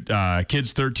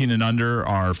kids 13 and under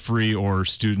are free, or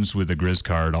students with a Grizz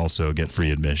card also get free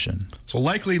admission. So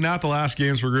likely not the last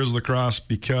games for Grizzly Lacrosse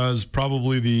because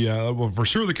probably for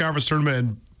sure the conference tournament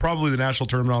and probably the national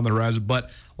tournament on the horizon. But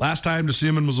last time to see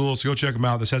him in Missoula, so go check him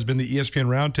out. This has been the ESPN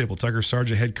Roundtable. Tucker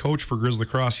Sargent, head coach for Grizzly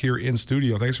Lacrosse here in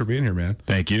studio. Thanks for being here, man.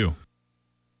 Thank you.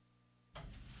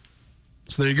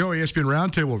 So there you go, ESPN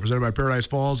Roundtable, presented by Paradise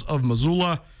Falls of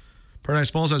Missoula. Paradise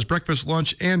Falls has breakfast,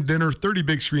 lunch, and dinner, 30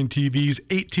 big screen TVs,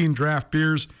 18 draft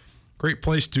beers. Great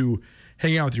place to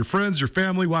hang out with your friends, your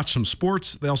family, watch some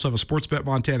sports. They also have a Sportsbet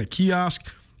Montana kiosk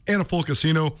and a full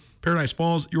casino. Paradise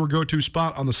Falls, your go-to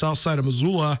spot on the south side of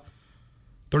Missoula,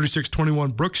 3621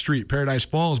 Brook Street. Paradise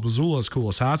Falls, Missoula's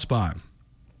coolest hotspot.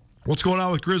 What's going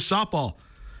on with Grizz softball?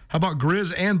 How about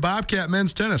Grizz and Bobcat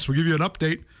men's tennis? We'll give you an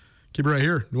update. Keep it right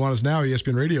here. Nuanez Now,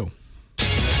 ESPN Radio.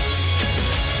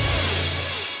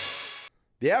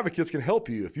 The Advocates can help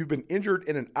you if you've been injured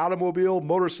in an automobile,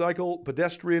 motorcycle,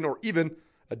 pedestrian, or even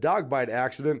a dog bite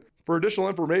accident. For additional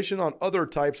information on other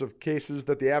types of cases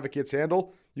that the Advocates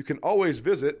handle, you can always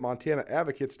visit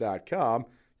MontanaAdvocates.com.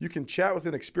 You can chat with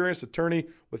an experienced attorney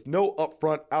with no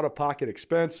upfront out-of-pocket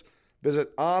expense.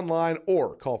 Visit online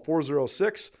or call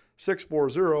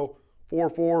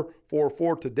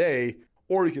 406-640-4444 today,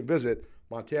 or you can visit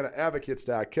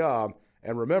MontanaAdvocates.com.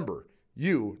 And remember,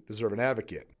 you deserve an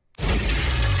advocate.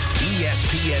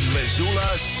 ESPN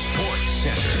Missoula Sports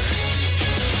Center.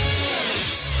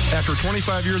 After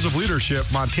 25 years of leadership,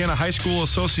 Montana High School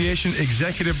Association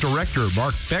Executive Director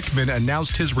Mark Beckman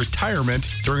announced his retirement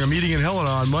during a meeting in Helena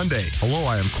on Monday. Hello,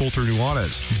 I am Colter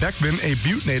Nuanez. Beckman, a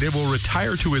Butte native, will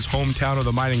retire to his hometown of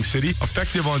the mining city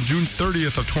effective on June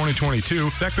 30th of 2022.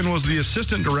 Beckman was the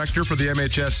assistant director for the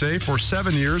MHSA for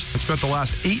 7 years and spent the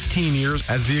last 18 years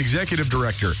as the executive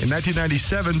director. In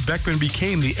 1997, Beckman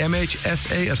became the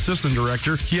MHSA assistant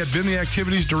director. He had been the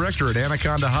activities director at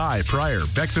Anaconda High prior.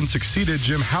 Beckman succeeded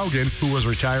Jim Haugen, who was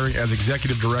retiring as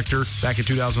executive director back in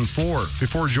 2004.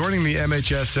 Before joining the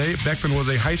MHSA, Beckman was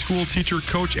a high school teacher,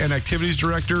 coach, and activities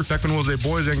director. Beckman was a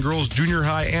boys and girls junior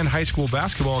high and high school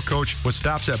basketball coach with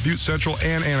stops at Butte Central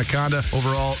and Anaconda.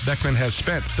 Overall, Beckman has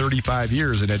spent 35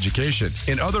 years in education.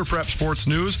 In other prep sports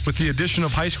news, with the addition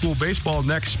of high school baseball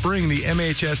next spring, the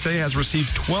MHSA has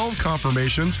received 12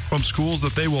 confirmations from schools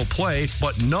that they will play,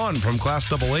 but none from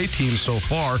Class AA teams so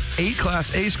far. 8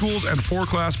 Class A schools and 4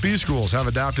 Class B schools have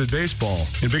adopted baseball.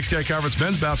 In Big Sky Conference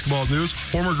men's basketball news,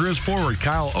 former Grizz forward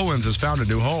Kyle Owens has found a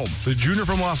new home. The junior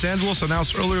from Los Angeles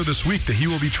announced earlier this week that he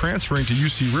will be transferring to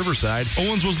UC Riverside.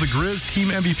 Owens was the Grizz team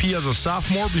MVP as a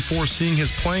sophomore before seeing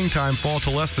his playing time fall to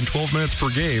less than 12 minutes per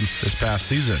game this past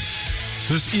season.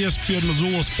 This ESPN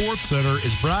Missoula Sports Center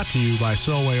is brought to you by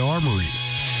Selway Armory.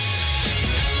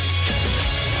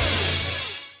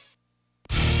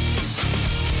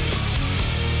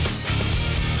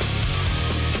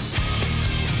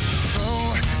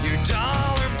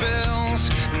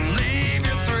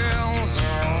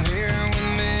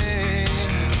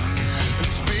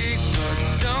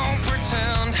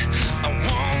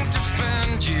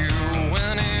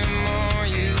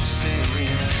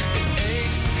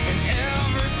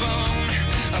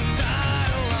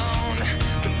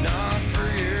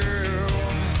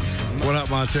 What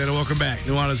up, Montana? Welcome back.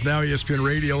 Nuanez Now, ESPN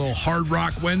Radio. A little Hard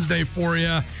Rock Wednesday for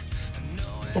you.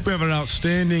 Hope you have an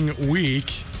outstanding week.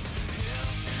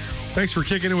 Thanks for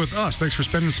kicking it with us. Thanks for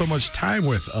spending so much time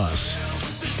with us.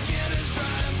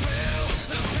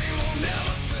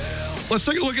 Let's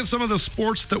take a look at some of the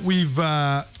sports that we've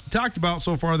talked about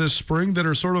so far this spring that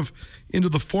are sort of into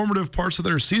the formative parts of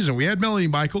their season. We had Melanie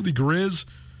Michael, the Grizz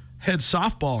head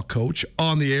softball coach,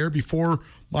 on the air before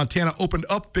Montana opened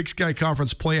up Big Sky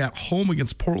Conference play at home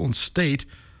against Portland State.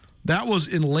 That was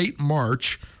in late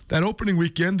March. That opening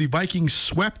weekend, the Vikings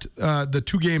swept the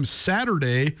 2 games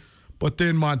Saturday, but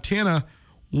then Montana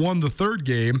won the 3rd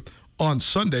game on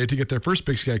Sunday to get their first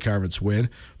Big Sky Conference win.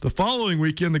 The following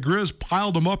weekend, the Grizz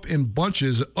piled them up in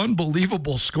bunches.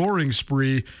 Unbelievable scoring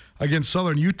spree against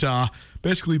Southern Utah,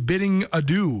 basically bidding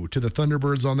adieu to the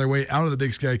Thunderbirds on their way out of the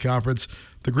Big Sky Conference.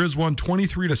 The Grizz won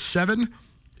 23-7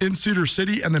 in Cedar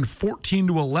City, and then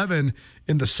 14-11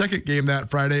 in the second game that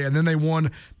Friday, and then they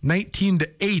won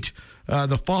 19-8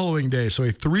 the following day. So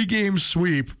a 3-game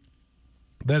sweep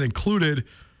that included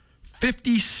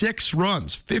 56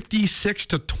 runs,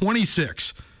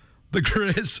 56-26. The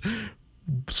Grizz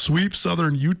sweep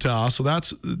Southern Utah, so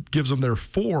that gives them their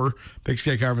 4 Big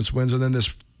Sky Conference wins. And then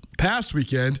this past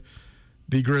weekend,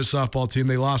 the Grizz softball team,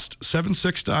 they lost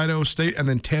 7-6 to Idaho State and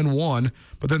then 10-1,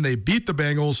 but then they beat the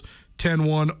Bengals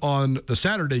 10-1 on the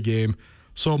Saturday game.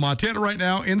 So Montana right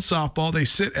now in softball, they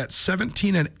sit at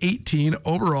 17-18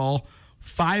 overall,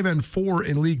 5-4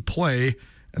 in league play,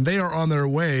 and they are on their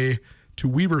way to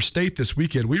Weber State this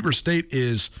weekend. Weber State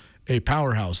is a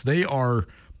powerhouse. They are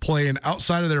playing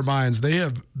outside of their minds. They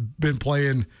have been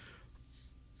playing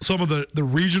some of the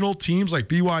regional teams like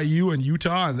BYU and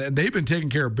Utah, and they've been taking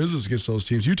care of business against those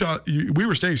teams.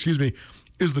 Weber State,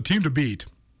 is the team to beat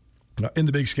in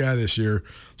the Big Sky this year,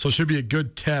 so it should be a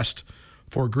good test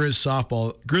for Grizz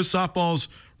softball. Grizz softball's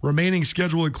remaining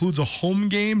schedule includes a home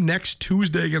game next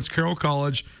Tuesday against Carroll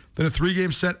College, then a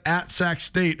 3-game set at Sac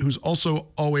State, who's also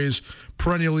always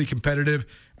perennially competitive,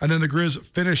 and then the Grizz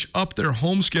finish up their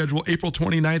home schedule April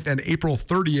 29th and April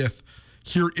 30th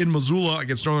here in Missoula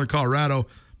against Northern Colorado,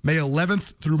 May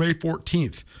 11th through May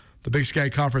 14th. The Big Sky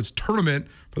Conference tournament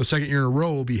for the second year in a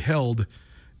row will be held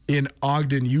in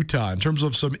Ogden, Utah. In terms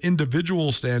of some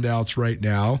individual standouts right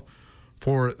now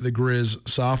for the Grizz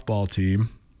softball team,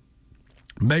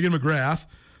 Megan McGrath,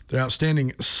 their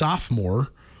outstanding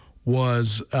sophomore,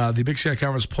 was the Big Sky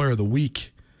Conference Player of the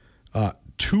Week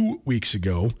 2 weeks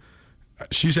ago.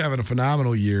 She's having a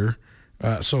phenomenal year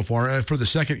so far for the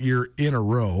second year in a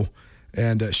row.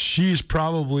 And she's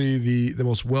probably the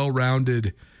most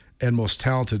well-rounded and most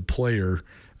talented player,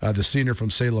 the senior from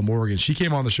Salem, Oregon. She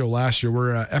came on the show last year.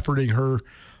 We're efforting her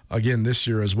again this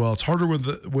year as well. It's harder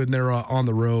when they're on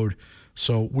the road,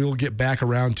 so we'll get back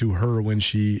around to her when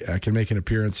she can make an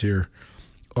appearance here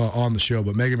on the show.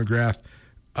 But Megan McGrath,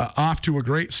 off to a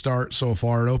great start so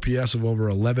far, an OPS of over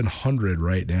 1,100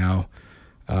 right now.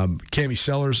 Cami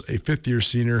Sellers, a fifth-year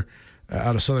senior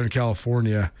out of Southern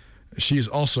California, she's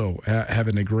also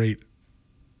having a great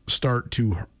start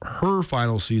to her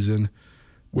final season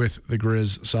with the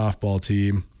Grizz softball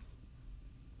team.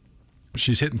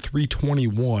 She's hitting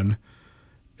 .321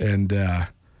 and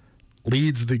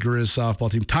leads the Grizz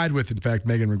softball team, tied with, in fact,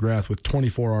 Megan McGrath with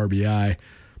 24 RBI.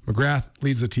 McGrath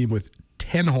leads the team with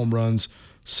 10 home runs.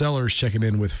 Sellers checking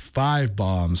in with 5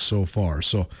 bombs so far.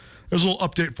 So there's a little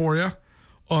update for you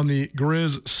on the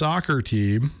Grizz soccer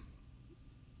team.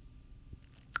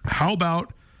 How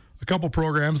about a couple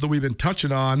programs that we've been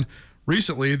touching on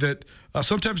recently that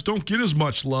sometimes don't get as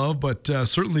much love, but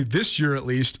certainly this year at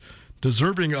least,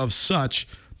 deserving of such.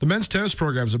 The men's tennis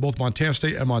programs at both Montana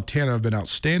State and Montana have been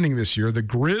outstanding this year. The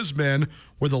Grizz men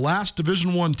were the last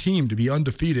Division I team to be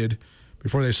undefeated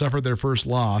before they suffered their first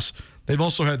loss. They've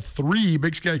also had 3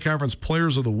 Big Sky Conference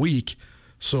Players of the Week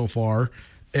so far,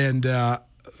 and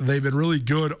they've been really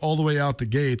good all the way out the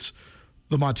gates.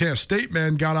 The Montana State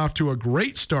men got off to a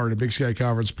great start in Big Sky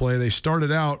Conference play. They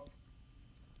started out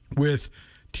with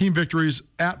team victories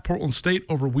at Portland State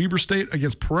over Weber State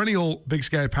against perennial Big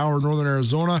Sky power Northern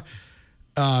Arizona,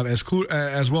 as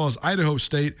well as Idaho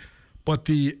State. But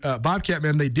the Bobcat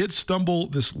men, they did stumble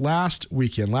this last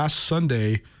weekend. Last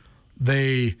Sunday,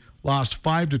 they lost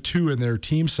 5-2 in their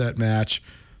team set match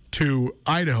to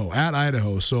Idaho, at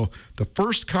Idaho. So the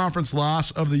first conference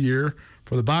loss of the year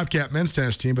for the Bobcat men's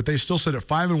tennis team, but they still sit at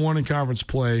 5-1 in conference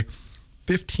play,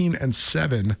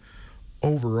 15-7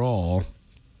 overall,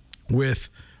 with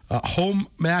home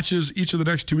matches each of the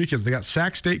next 2 weekends. They got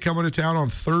Sac State coming to town on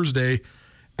Thursday,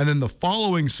 and then the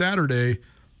following Saturday,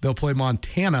 they'll play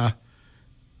Montana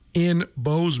in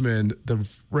Bozeman, the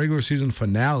regular season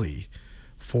finale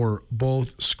for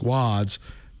both squads.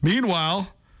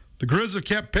 Meanwhile, the Grizz have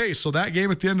kept pace, so that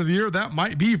game at the end of the year, that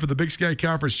might be for the Big Sky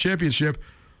Conference Championship.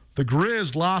 The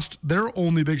Grizz lost their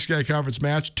only Big Sky Conference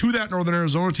match to that Northern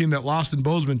Arizona team that lost in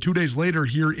Bozeman 2 days later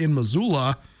here in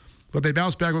Missoula, but they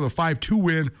bounced back with a 5-2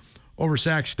 win over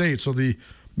Sac State. So the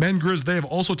men Grizz, they have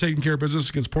also taken care of business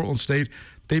against Portland State.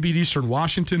 They beat Eastern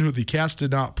Washington, who the Cats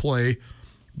did not play.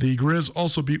 The Grizz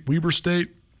also beat Weber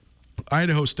State,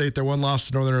 Idaho State, their one loss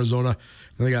to Northern Arizona,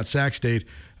 and they got Sac State.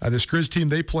 This Grizz team,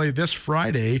 they play this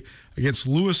Friday against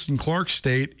Lewiston Clark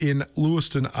State in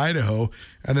Lewiston, Idaho.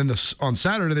 And then on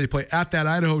Saturday, they play at that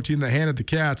Idaho team that handed the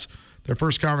Cats their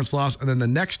first conference loss. And then the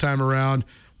next time around,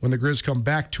 when the Grizz come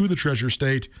back to the Treasure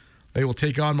State, they will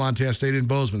take on Montana State in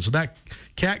Bozeman. So that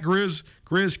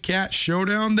Grizz-Cat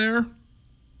showdown there,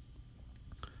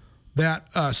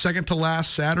 that second to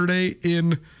last Saturday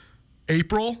in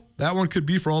April, that one could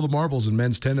be for all the marbles in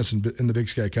men's tennis in the Big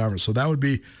Sky Conference. So that'd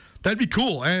be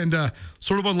cool, and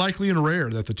sort of unlikely and rare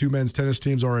that the two men's tennis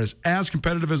teams are as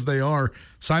competitive as they are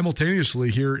simultaneously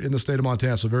here in the state of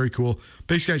Montana. So very cool.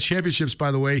 Big Sky Championships,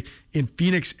 by the way, in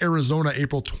Phoenix, Arizona,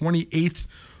 April 28th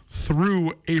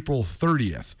through April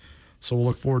 30th. So we'll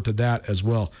look forward to that as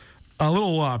well. A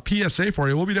little PSA for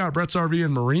you. We'll be down at Brett's RV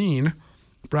and Marine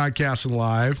broadcasting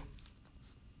live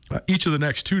each of the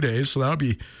next 2 days, so that'll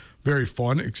be very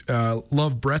fun.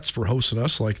 Love Brett's for hosting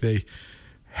us like they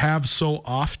have so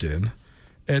often.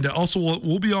 And also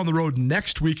we'll be on the road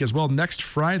next week as well. Next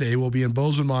Friday we'll be in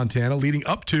Bozeman, Montana, leading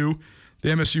up to the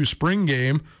MSU spring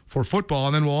game for football,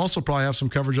 and then we'll also probably have some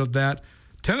coverage of that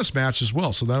tennis match as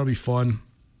well. So that'll be fun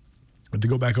to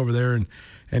go back over there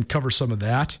and cover some of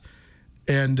that.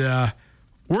 And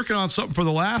working on something for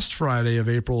the last Friday of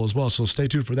April as well, so stay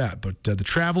tuned for that. But the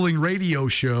traveling radio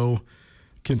show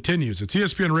continues. It's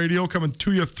ESPN Radio coming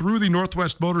to you through the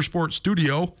Northwest Motorsports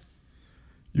Studio.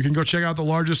 You can go check out the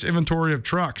largest inventory of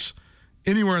trucks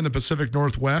anywhere in the Pacific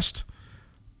Northwest,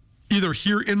 either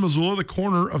here in Missoula, the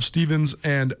corner of Stevens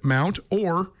and Mount,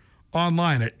 or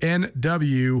online at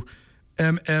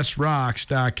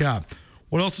nwmsrocks.com.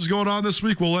 What else is going on this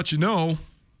week? We'll let you know.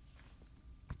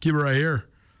 Keep it right here.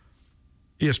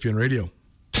 ESPN Radio.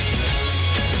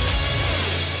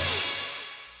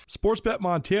 Sportsbet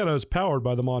Montana is powered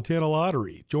by the Montana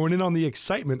Lottery. Join in on the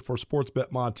excitement for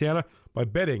Sportsbet Montana by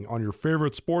betting on your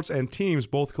favorite sports and teams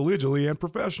both collegially and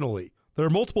professionally. There are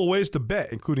multiple ways to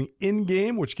bet, including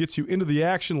in-game, which gets you into the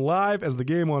action live as the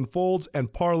game unfolds,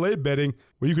 and parlay betting,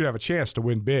 where you could have a chance to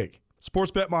win big.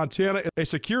 Sportsbet Montana is a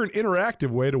secure and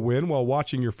interactive way to win while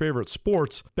watching your favorite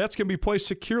sports. Bets can be placed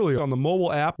securely on the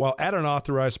mobile app while at an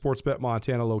authorized Sportsbet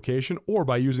Montana location or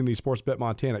by using the Sportsbet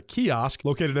Montana kiosk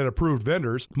located at approved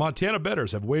vendors. Montana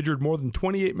bettors have wagered more than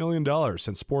 $28 million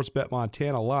since Sportsbet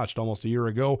Montana launched almost a year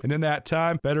ago, and in that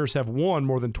time, bettors have won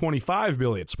more than $25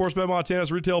 million. Sportsbet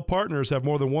Montana's retail partners have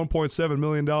more than $1.7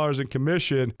 million in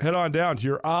commission. Head on down to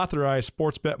your authorized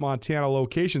Sportsbet Montana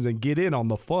locations and get in on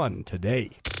the fun today.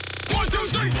 1, 2,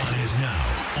 3. Nuanez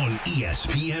now on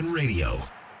ESPN Radio.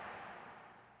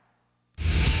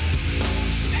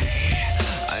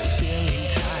 I'm feeling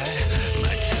tired.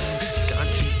 My time is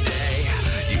gone today.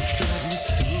 You threaten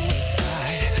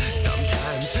suicide.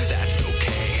 Sometimes that's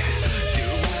okay. Do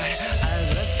what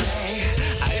others say.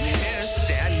 I'm here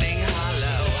standing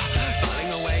hollow,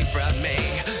 falling away from me,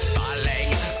 falling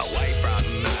away from me.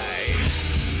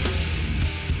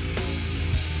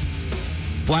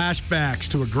 Flashbacks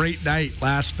to a great night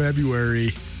last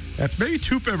February, maybe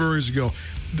 2 Februaries ago.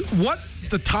 What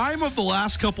the time of the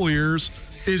last couple of years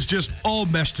is just all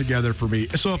meshed together for me.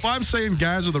 So if I'm saying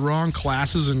guys are the wrong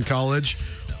classes in college,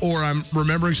 or I'm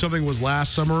remembering something was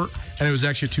last summer and it was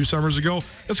actually 2 summers ago,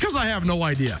 it's because I have no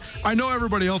idea. I know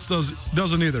everybody else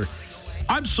doesn't either.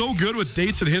 I'm so good with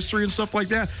dates and history and stuff like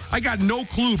that. I got no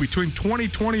clue between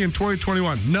 2020 and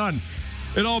 2021. None.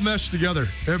 It all meshed together.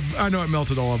 I know it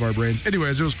melted all of our brains.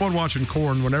 Anyways, it was fun watching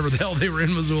Corn whenever the hell they were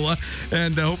in Missoula.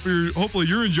 And hopefully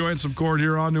you're enjoying some Corn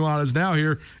here on Nuanez Now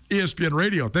here, ESPN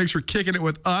Radio. Thanks for kicking it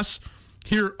with us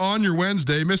here on your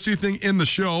Wednesday. Missed anything in the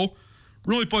show?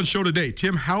 Really fun show today.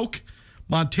 Tim Houck,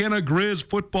 Montana Grizz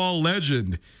football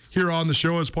legend, here on the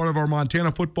show as part of our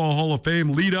Montana Football Hall of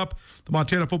Fame lead up, the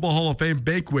Montana Football Hall of Fame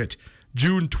banquet,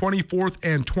 June 24th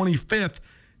and 25th.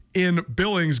 In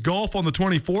Billings, golf on the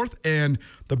 24th, and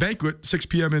the banquet, 6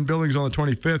 p.m. in Billings on the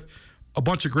 25th. A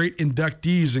bunch of great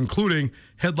inductees, including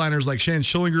headliners like Shan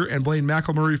Schillinger and Blaine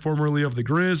McElmurray, formerly of the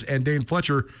Grizz, and Dane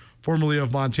Fletcher, formerly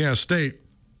of Montana State.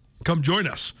 Come join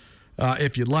us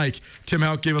if you'd like. Tim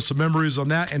Houck gave us some memories on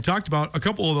that and talked about a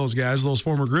couple of those guys, those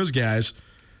former Grizz guys,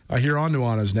 here on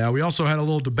Nuanez Now. We also had a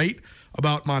little debate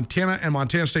about Montana and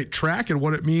Montana State track and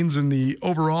what it means in the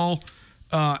overall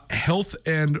health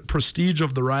and prestige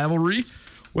of the rivalry.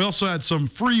 We also had some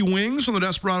free wings from the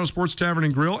Desperado Sports Tavern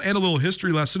and Grill and a little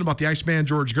history lesson about the Iceman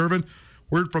George Gervin.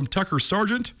 Word from Tucker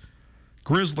Sargent,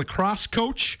 Grizz lacrosse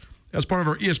coach, as part of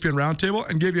our ESPN Roundtable,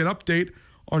 and gave you an update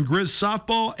on Grizz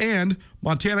softball and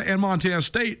Montana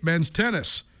State men's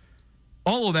tennis.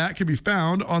 All of that can be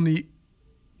found on the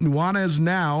Nuanez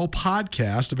Now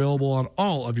podcast, available on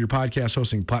all of your podcast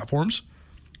hosting platforms,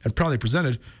 and proudly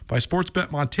presented by Sportsbet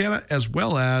Montana as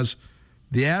well as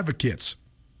the Advocates.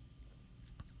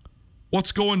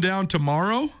 What's going down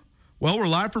tomorrow? Well, we're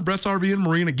live from Brett's RV and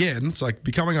Marine again. It's like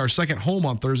becoming our second home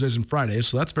on Thursdays and Fridays,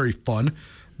 so that's very fun.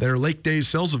 Their Lake Days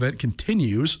sales event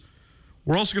continues.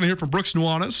 We're also going to hear from Brooks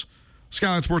Nuanez,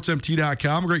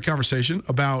 SkylineSportsMT.com. A great conversation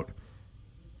about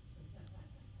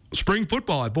spring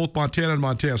football at both Montana and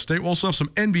Montana State. We'll also have some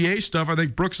NBA stuff. I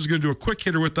think Brooks is going to do a quick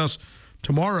hitter with us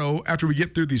tomorrow after we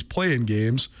get through these play-in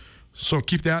games. So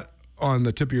keep that on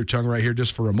the tip of your tongue right here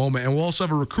just for a moment. And we'll also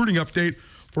have a recruiting update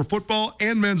for football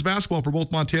and men's basketball for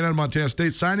both Montana and Montana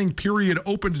State. Signing period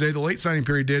opened today. The late signing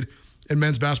period did in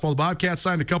men's basketball. The Bobcats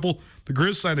signed a couple. The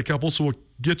Grizz signed a couple. So we'll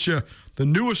get you the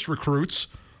newest recruits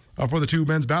for the two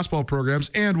men's basketball programs.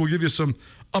 And we'll give you some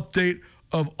update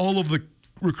of all of the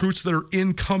recruits that are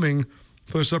incoming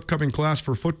for this upcoming class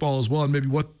for football as well, and maybe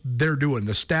what they're doing,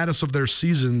 the status of their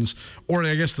seasons, or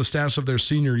I guess the status of their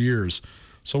senior years.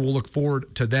 So we'll look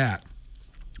forward to that.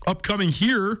 Upcoming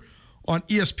here on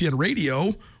ESPN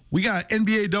Radio, we got an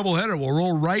NBA doubleheader. We'll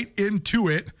roll right into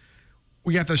it.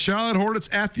 We got the Charlotte Hornets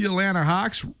at the Atlanta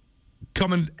Hawks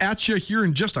coming at you here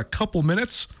in just a couple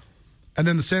minutes, and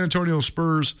then the San Antonio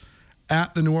Spurs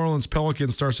at the New Orleans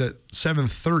Pelicans starts at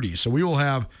 7:30. So we will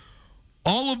have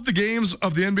all of the games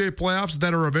of the NBA playoffs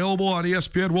that are available on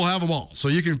ESPN. We'll have them all. So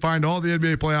you can find all the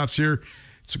NBA playoffs here.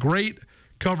 It's great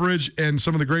coverage and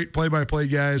some of the great play-by-play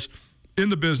guys in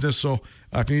the business. So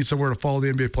if you need somewhere to follow the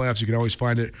NBA playoffs, you can always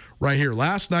find it right here.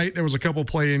 Last night, there was a couple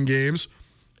play-in games,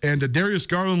 and Darius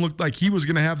Garland looked like he was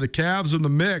going to have the Cavs in the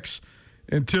mix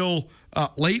until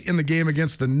late in the game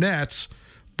against the Nets,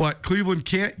 but Cleveland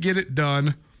can't get it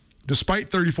done despite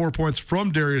 34 points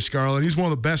from Darius Garland. He's one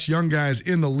of the best young guys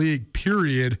in the league,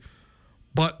 period.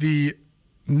 But the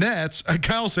Nets,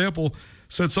 Kyle Sample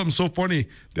said something so funny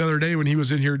the other day when he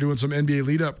was in here doing some NBA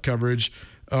lead-up coverage,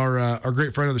 our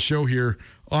great friend of the show here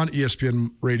on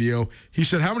ESPN Radio. He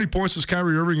said, how many points does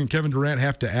Kyrie Irving and Kevin Durant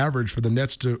have to average for the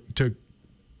Nets to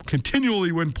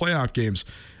continually win playoff games?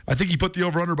 I think he put the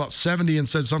over-under about 70 and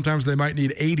said sometimes they might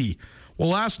need 80. Well,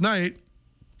 last night,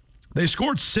 they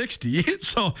scored 60,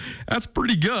 so that's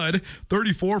pretty good.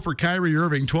 34 for Kyrie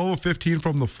Irving, 12 of 15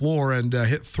 from the floor, and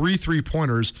hit 3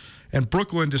 3-pointers. And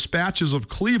Brooklyn dispatches of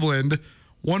Cleveland,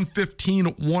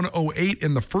 115-108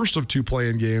 in the first of 2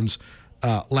 play-in games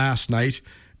last night.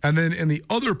 And then in the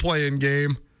other play-in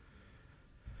game,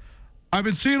 I've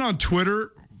been seeing on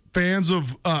Twitter fans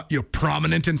of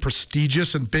prominent and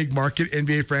prestigious and big market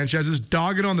NBA franchises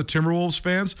dogging on the Timberwolves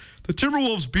fans. The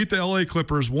Timberwolves beat the LA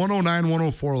Clippers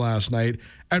 109-104 last night,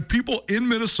 and people in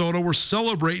Minnesota were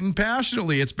celebrating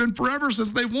passionately. It's been forever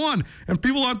since they won, and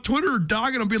people on Twitter are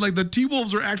dogging them, being like, the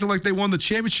T-Wolves are acting like they won the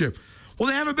championship. Well,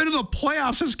 they haven't been in the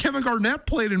playoffs since Kevin Garnett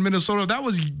played in Minnesota. That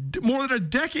was more than a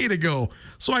decade ago.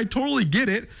 So I totally get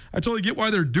it. I totally get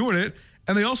why they're doing it,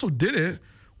 and they also did it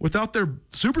without their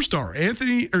superstar,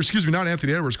 not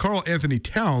Anthony Edwards, Karl Anthony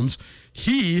Towns.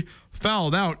 He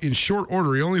fouled out in short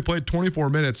order. He only played 24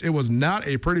 minutes. It was not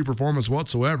a pretty performance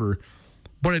whatsoever,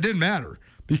 but it didn't matter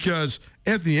because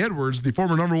Anthony Edwards, the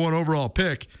former number 1 overall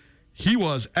pick, he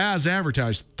was, as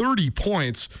advertised, 30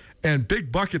 points and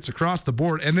big buckets across the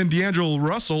board. And then D'Angelo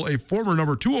Russell, a former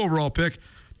number 2 overall pick,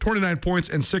 29 points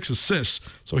and 6 assists.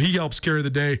 So he helps carry the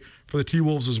day for the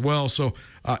T-Wolves as well. So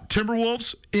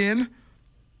Timberwolves in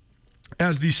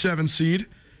as the 7 seed,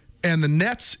 and the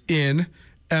Nets in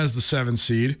as the 7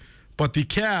 seed, but the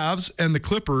Cavs and the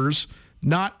Clippers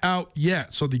not out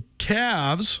yet. So the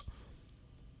Cavs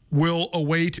will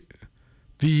await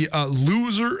the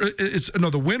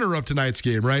the winner of tonight's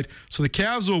game, right? So the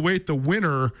Cavs will await the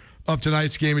winner of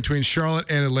tonight's game between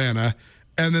Charlotte and Atlanta,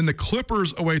 and then the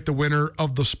Clippers await the winner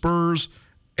of the Spurs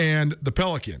and the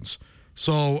Pelicans.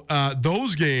 So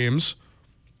those games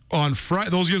on Friday.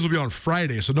 Those games will be on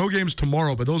Friday, so no games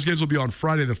tomorrow, but those games will be on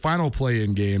Friday, the final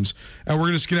play-in games. And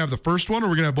we're just going to have the first one, or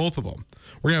we're going to have both of them?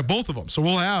 We're going to have both of them. So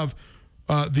we'll have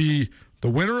the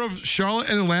winner of Charlotte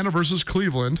and Atlanta versus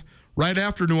Cleveland right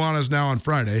after Nuanez now on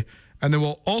Friday, and then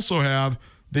we'll also have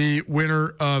the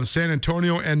winner of San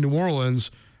Antonio and New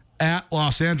Orleans at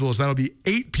Los Angeles. That'll be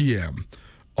 8 p.m.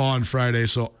 on Friday.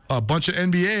 So a bunch of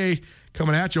NBA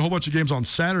coming at you. A whole bunch of games on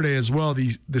Saturday as well.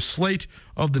 The slate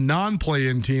of the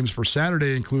non-play-in teams for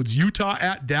Saturday includes Utah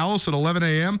at Dallas at 11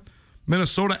 a.m.,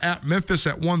 Minnesota at Memphis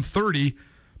at 1:30,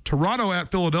 Toronto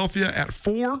at Philadelphia at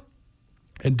 4,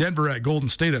 and Denver at Golden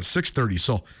State at 6:30.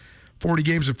 So 40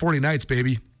 games and 40 nights,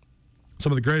 baby.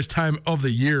 Some of the greatest time of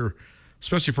the year,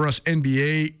 especially for us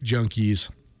NBA junkies,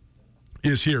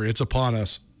 is here. It's upon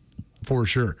us for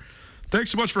sure.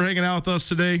 Thanks so much for hanging out with us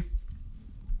today.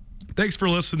 Thanks for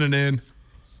listening in.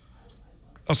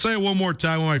 I'll say it one more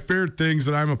time. One of my favorite things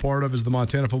that I'm a part of is the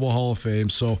Montana Football Hall of Fame.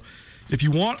 So if you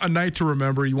want a night to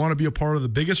remember, you want to be a part of the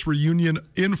biggest reunion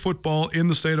in football in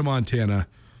the state of Montana,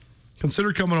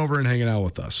 consider coming over and hanging out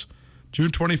with us. June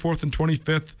 24th and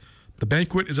 25th, the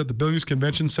banquet is at the Billings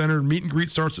Convention Center. Meet and greet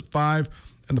starts at 5,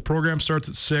 and the program starts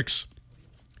at 6.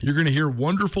 You're going to hear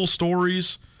wonderful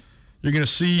stories. You're going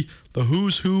to see the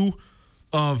who's who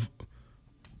of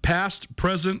past,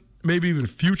 present, maybe even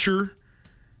future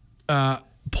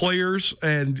players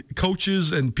and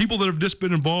coaches and people that have just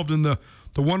been involved in the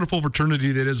wonderful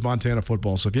fraternity that is Montana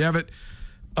football. So if you have it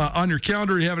on your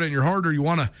calendar, you have it in your heart, or you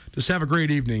want to just have a great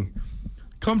evening,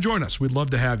 come join us. We'd love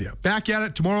to have you. Back at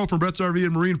it tomorrow from Brett's RV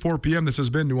and Marine, 4 p.m. This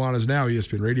has been Nuanez Now,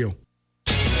 ESPN Radio.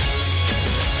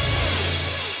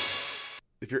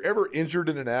 If you're ever injured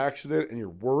in an accident and you're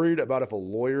worried about if a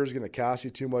lawyer is going to cost you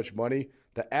too much money,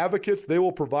 the Advocates, they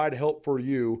will provide help for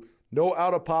you. No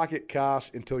out-of-pocket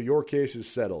costs until your case is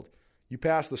settled. You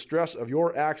pass the stress of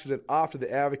your accident off to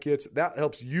the Advocates. That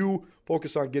helps you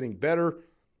focus on getting better.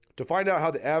 To find out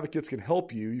how the Advocates can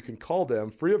help you, you can call them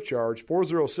free of charge,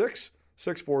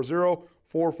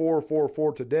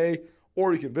 406-640-4444 today,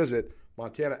 or you can visit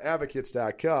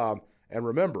MontanaAdvocates.com. And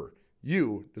remember,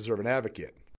 You deserve an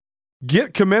advocate.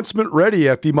 Get commencement ready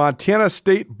at the Montana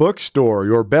State Bookstore,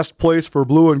 your best place for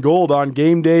blue and gold on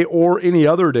game day or any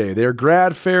other day. Their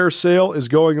grad fair sale is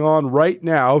going on right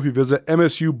now if you visit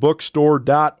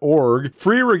msubookstore.org.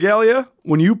 Free regalia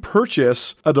when you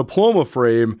purchase a diploma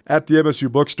frame at the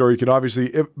MSU Bookstore. You can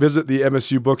obviously visit the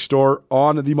MSU Bookstore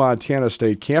on the Montana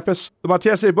State campus. The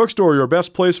Montana State Bookstore, your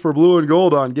best place for blue and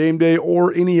gold on game day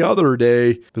or any other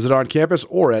day. Visit on campus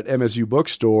or at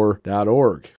msubookstore.org.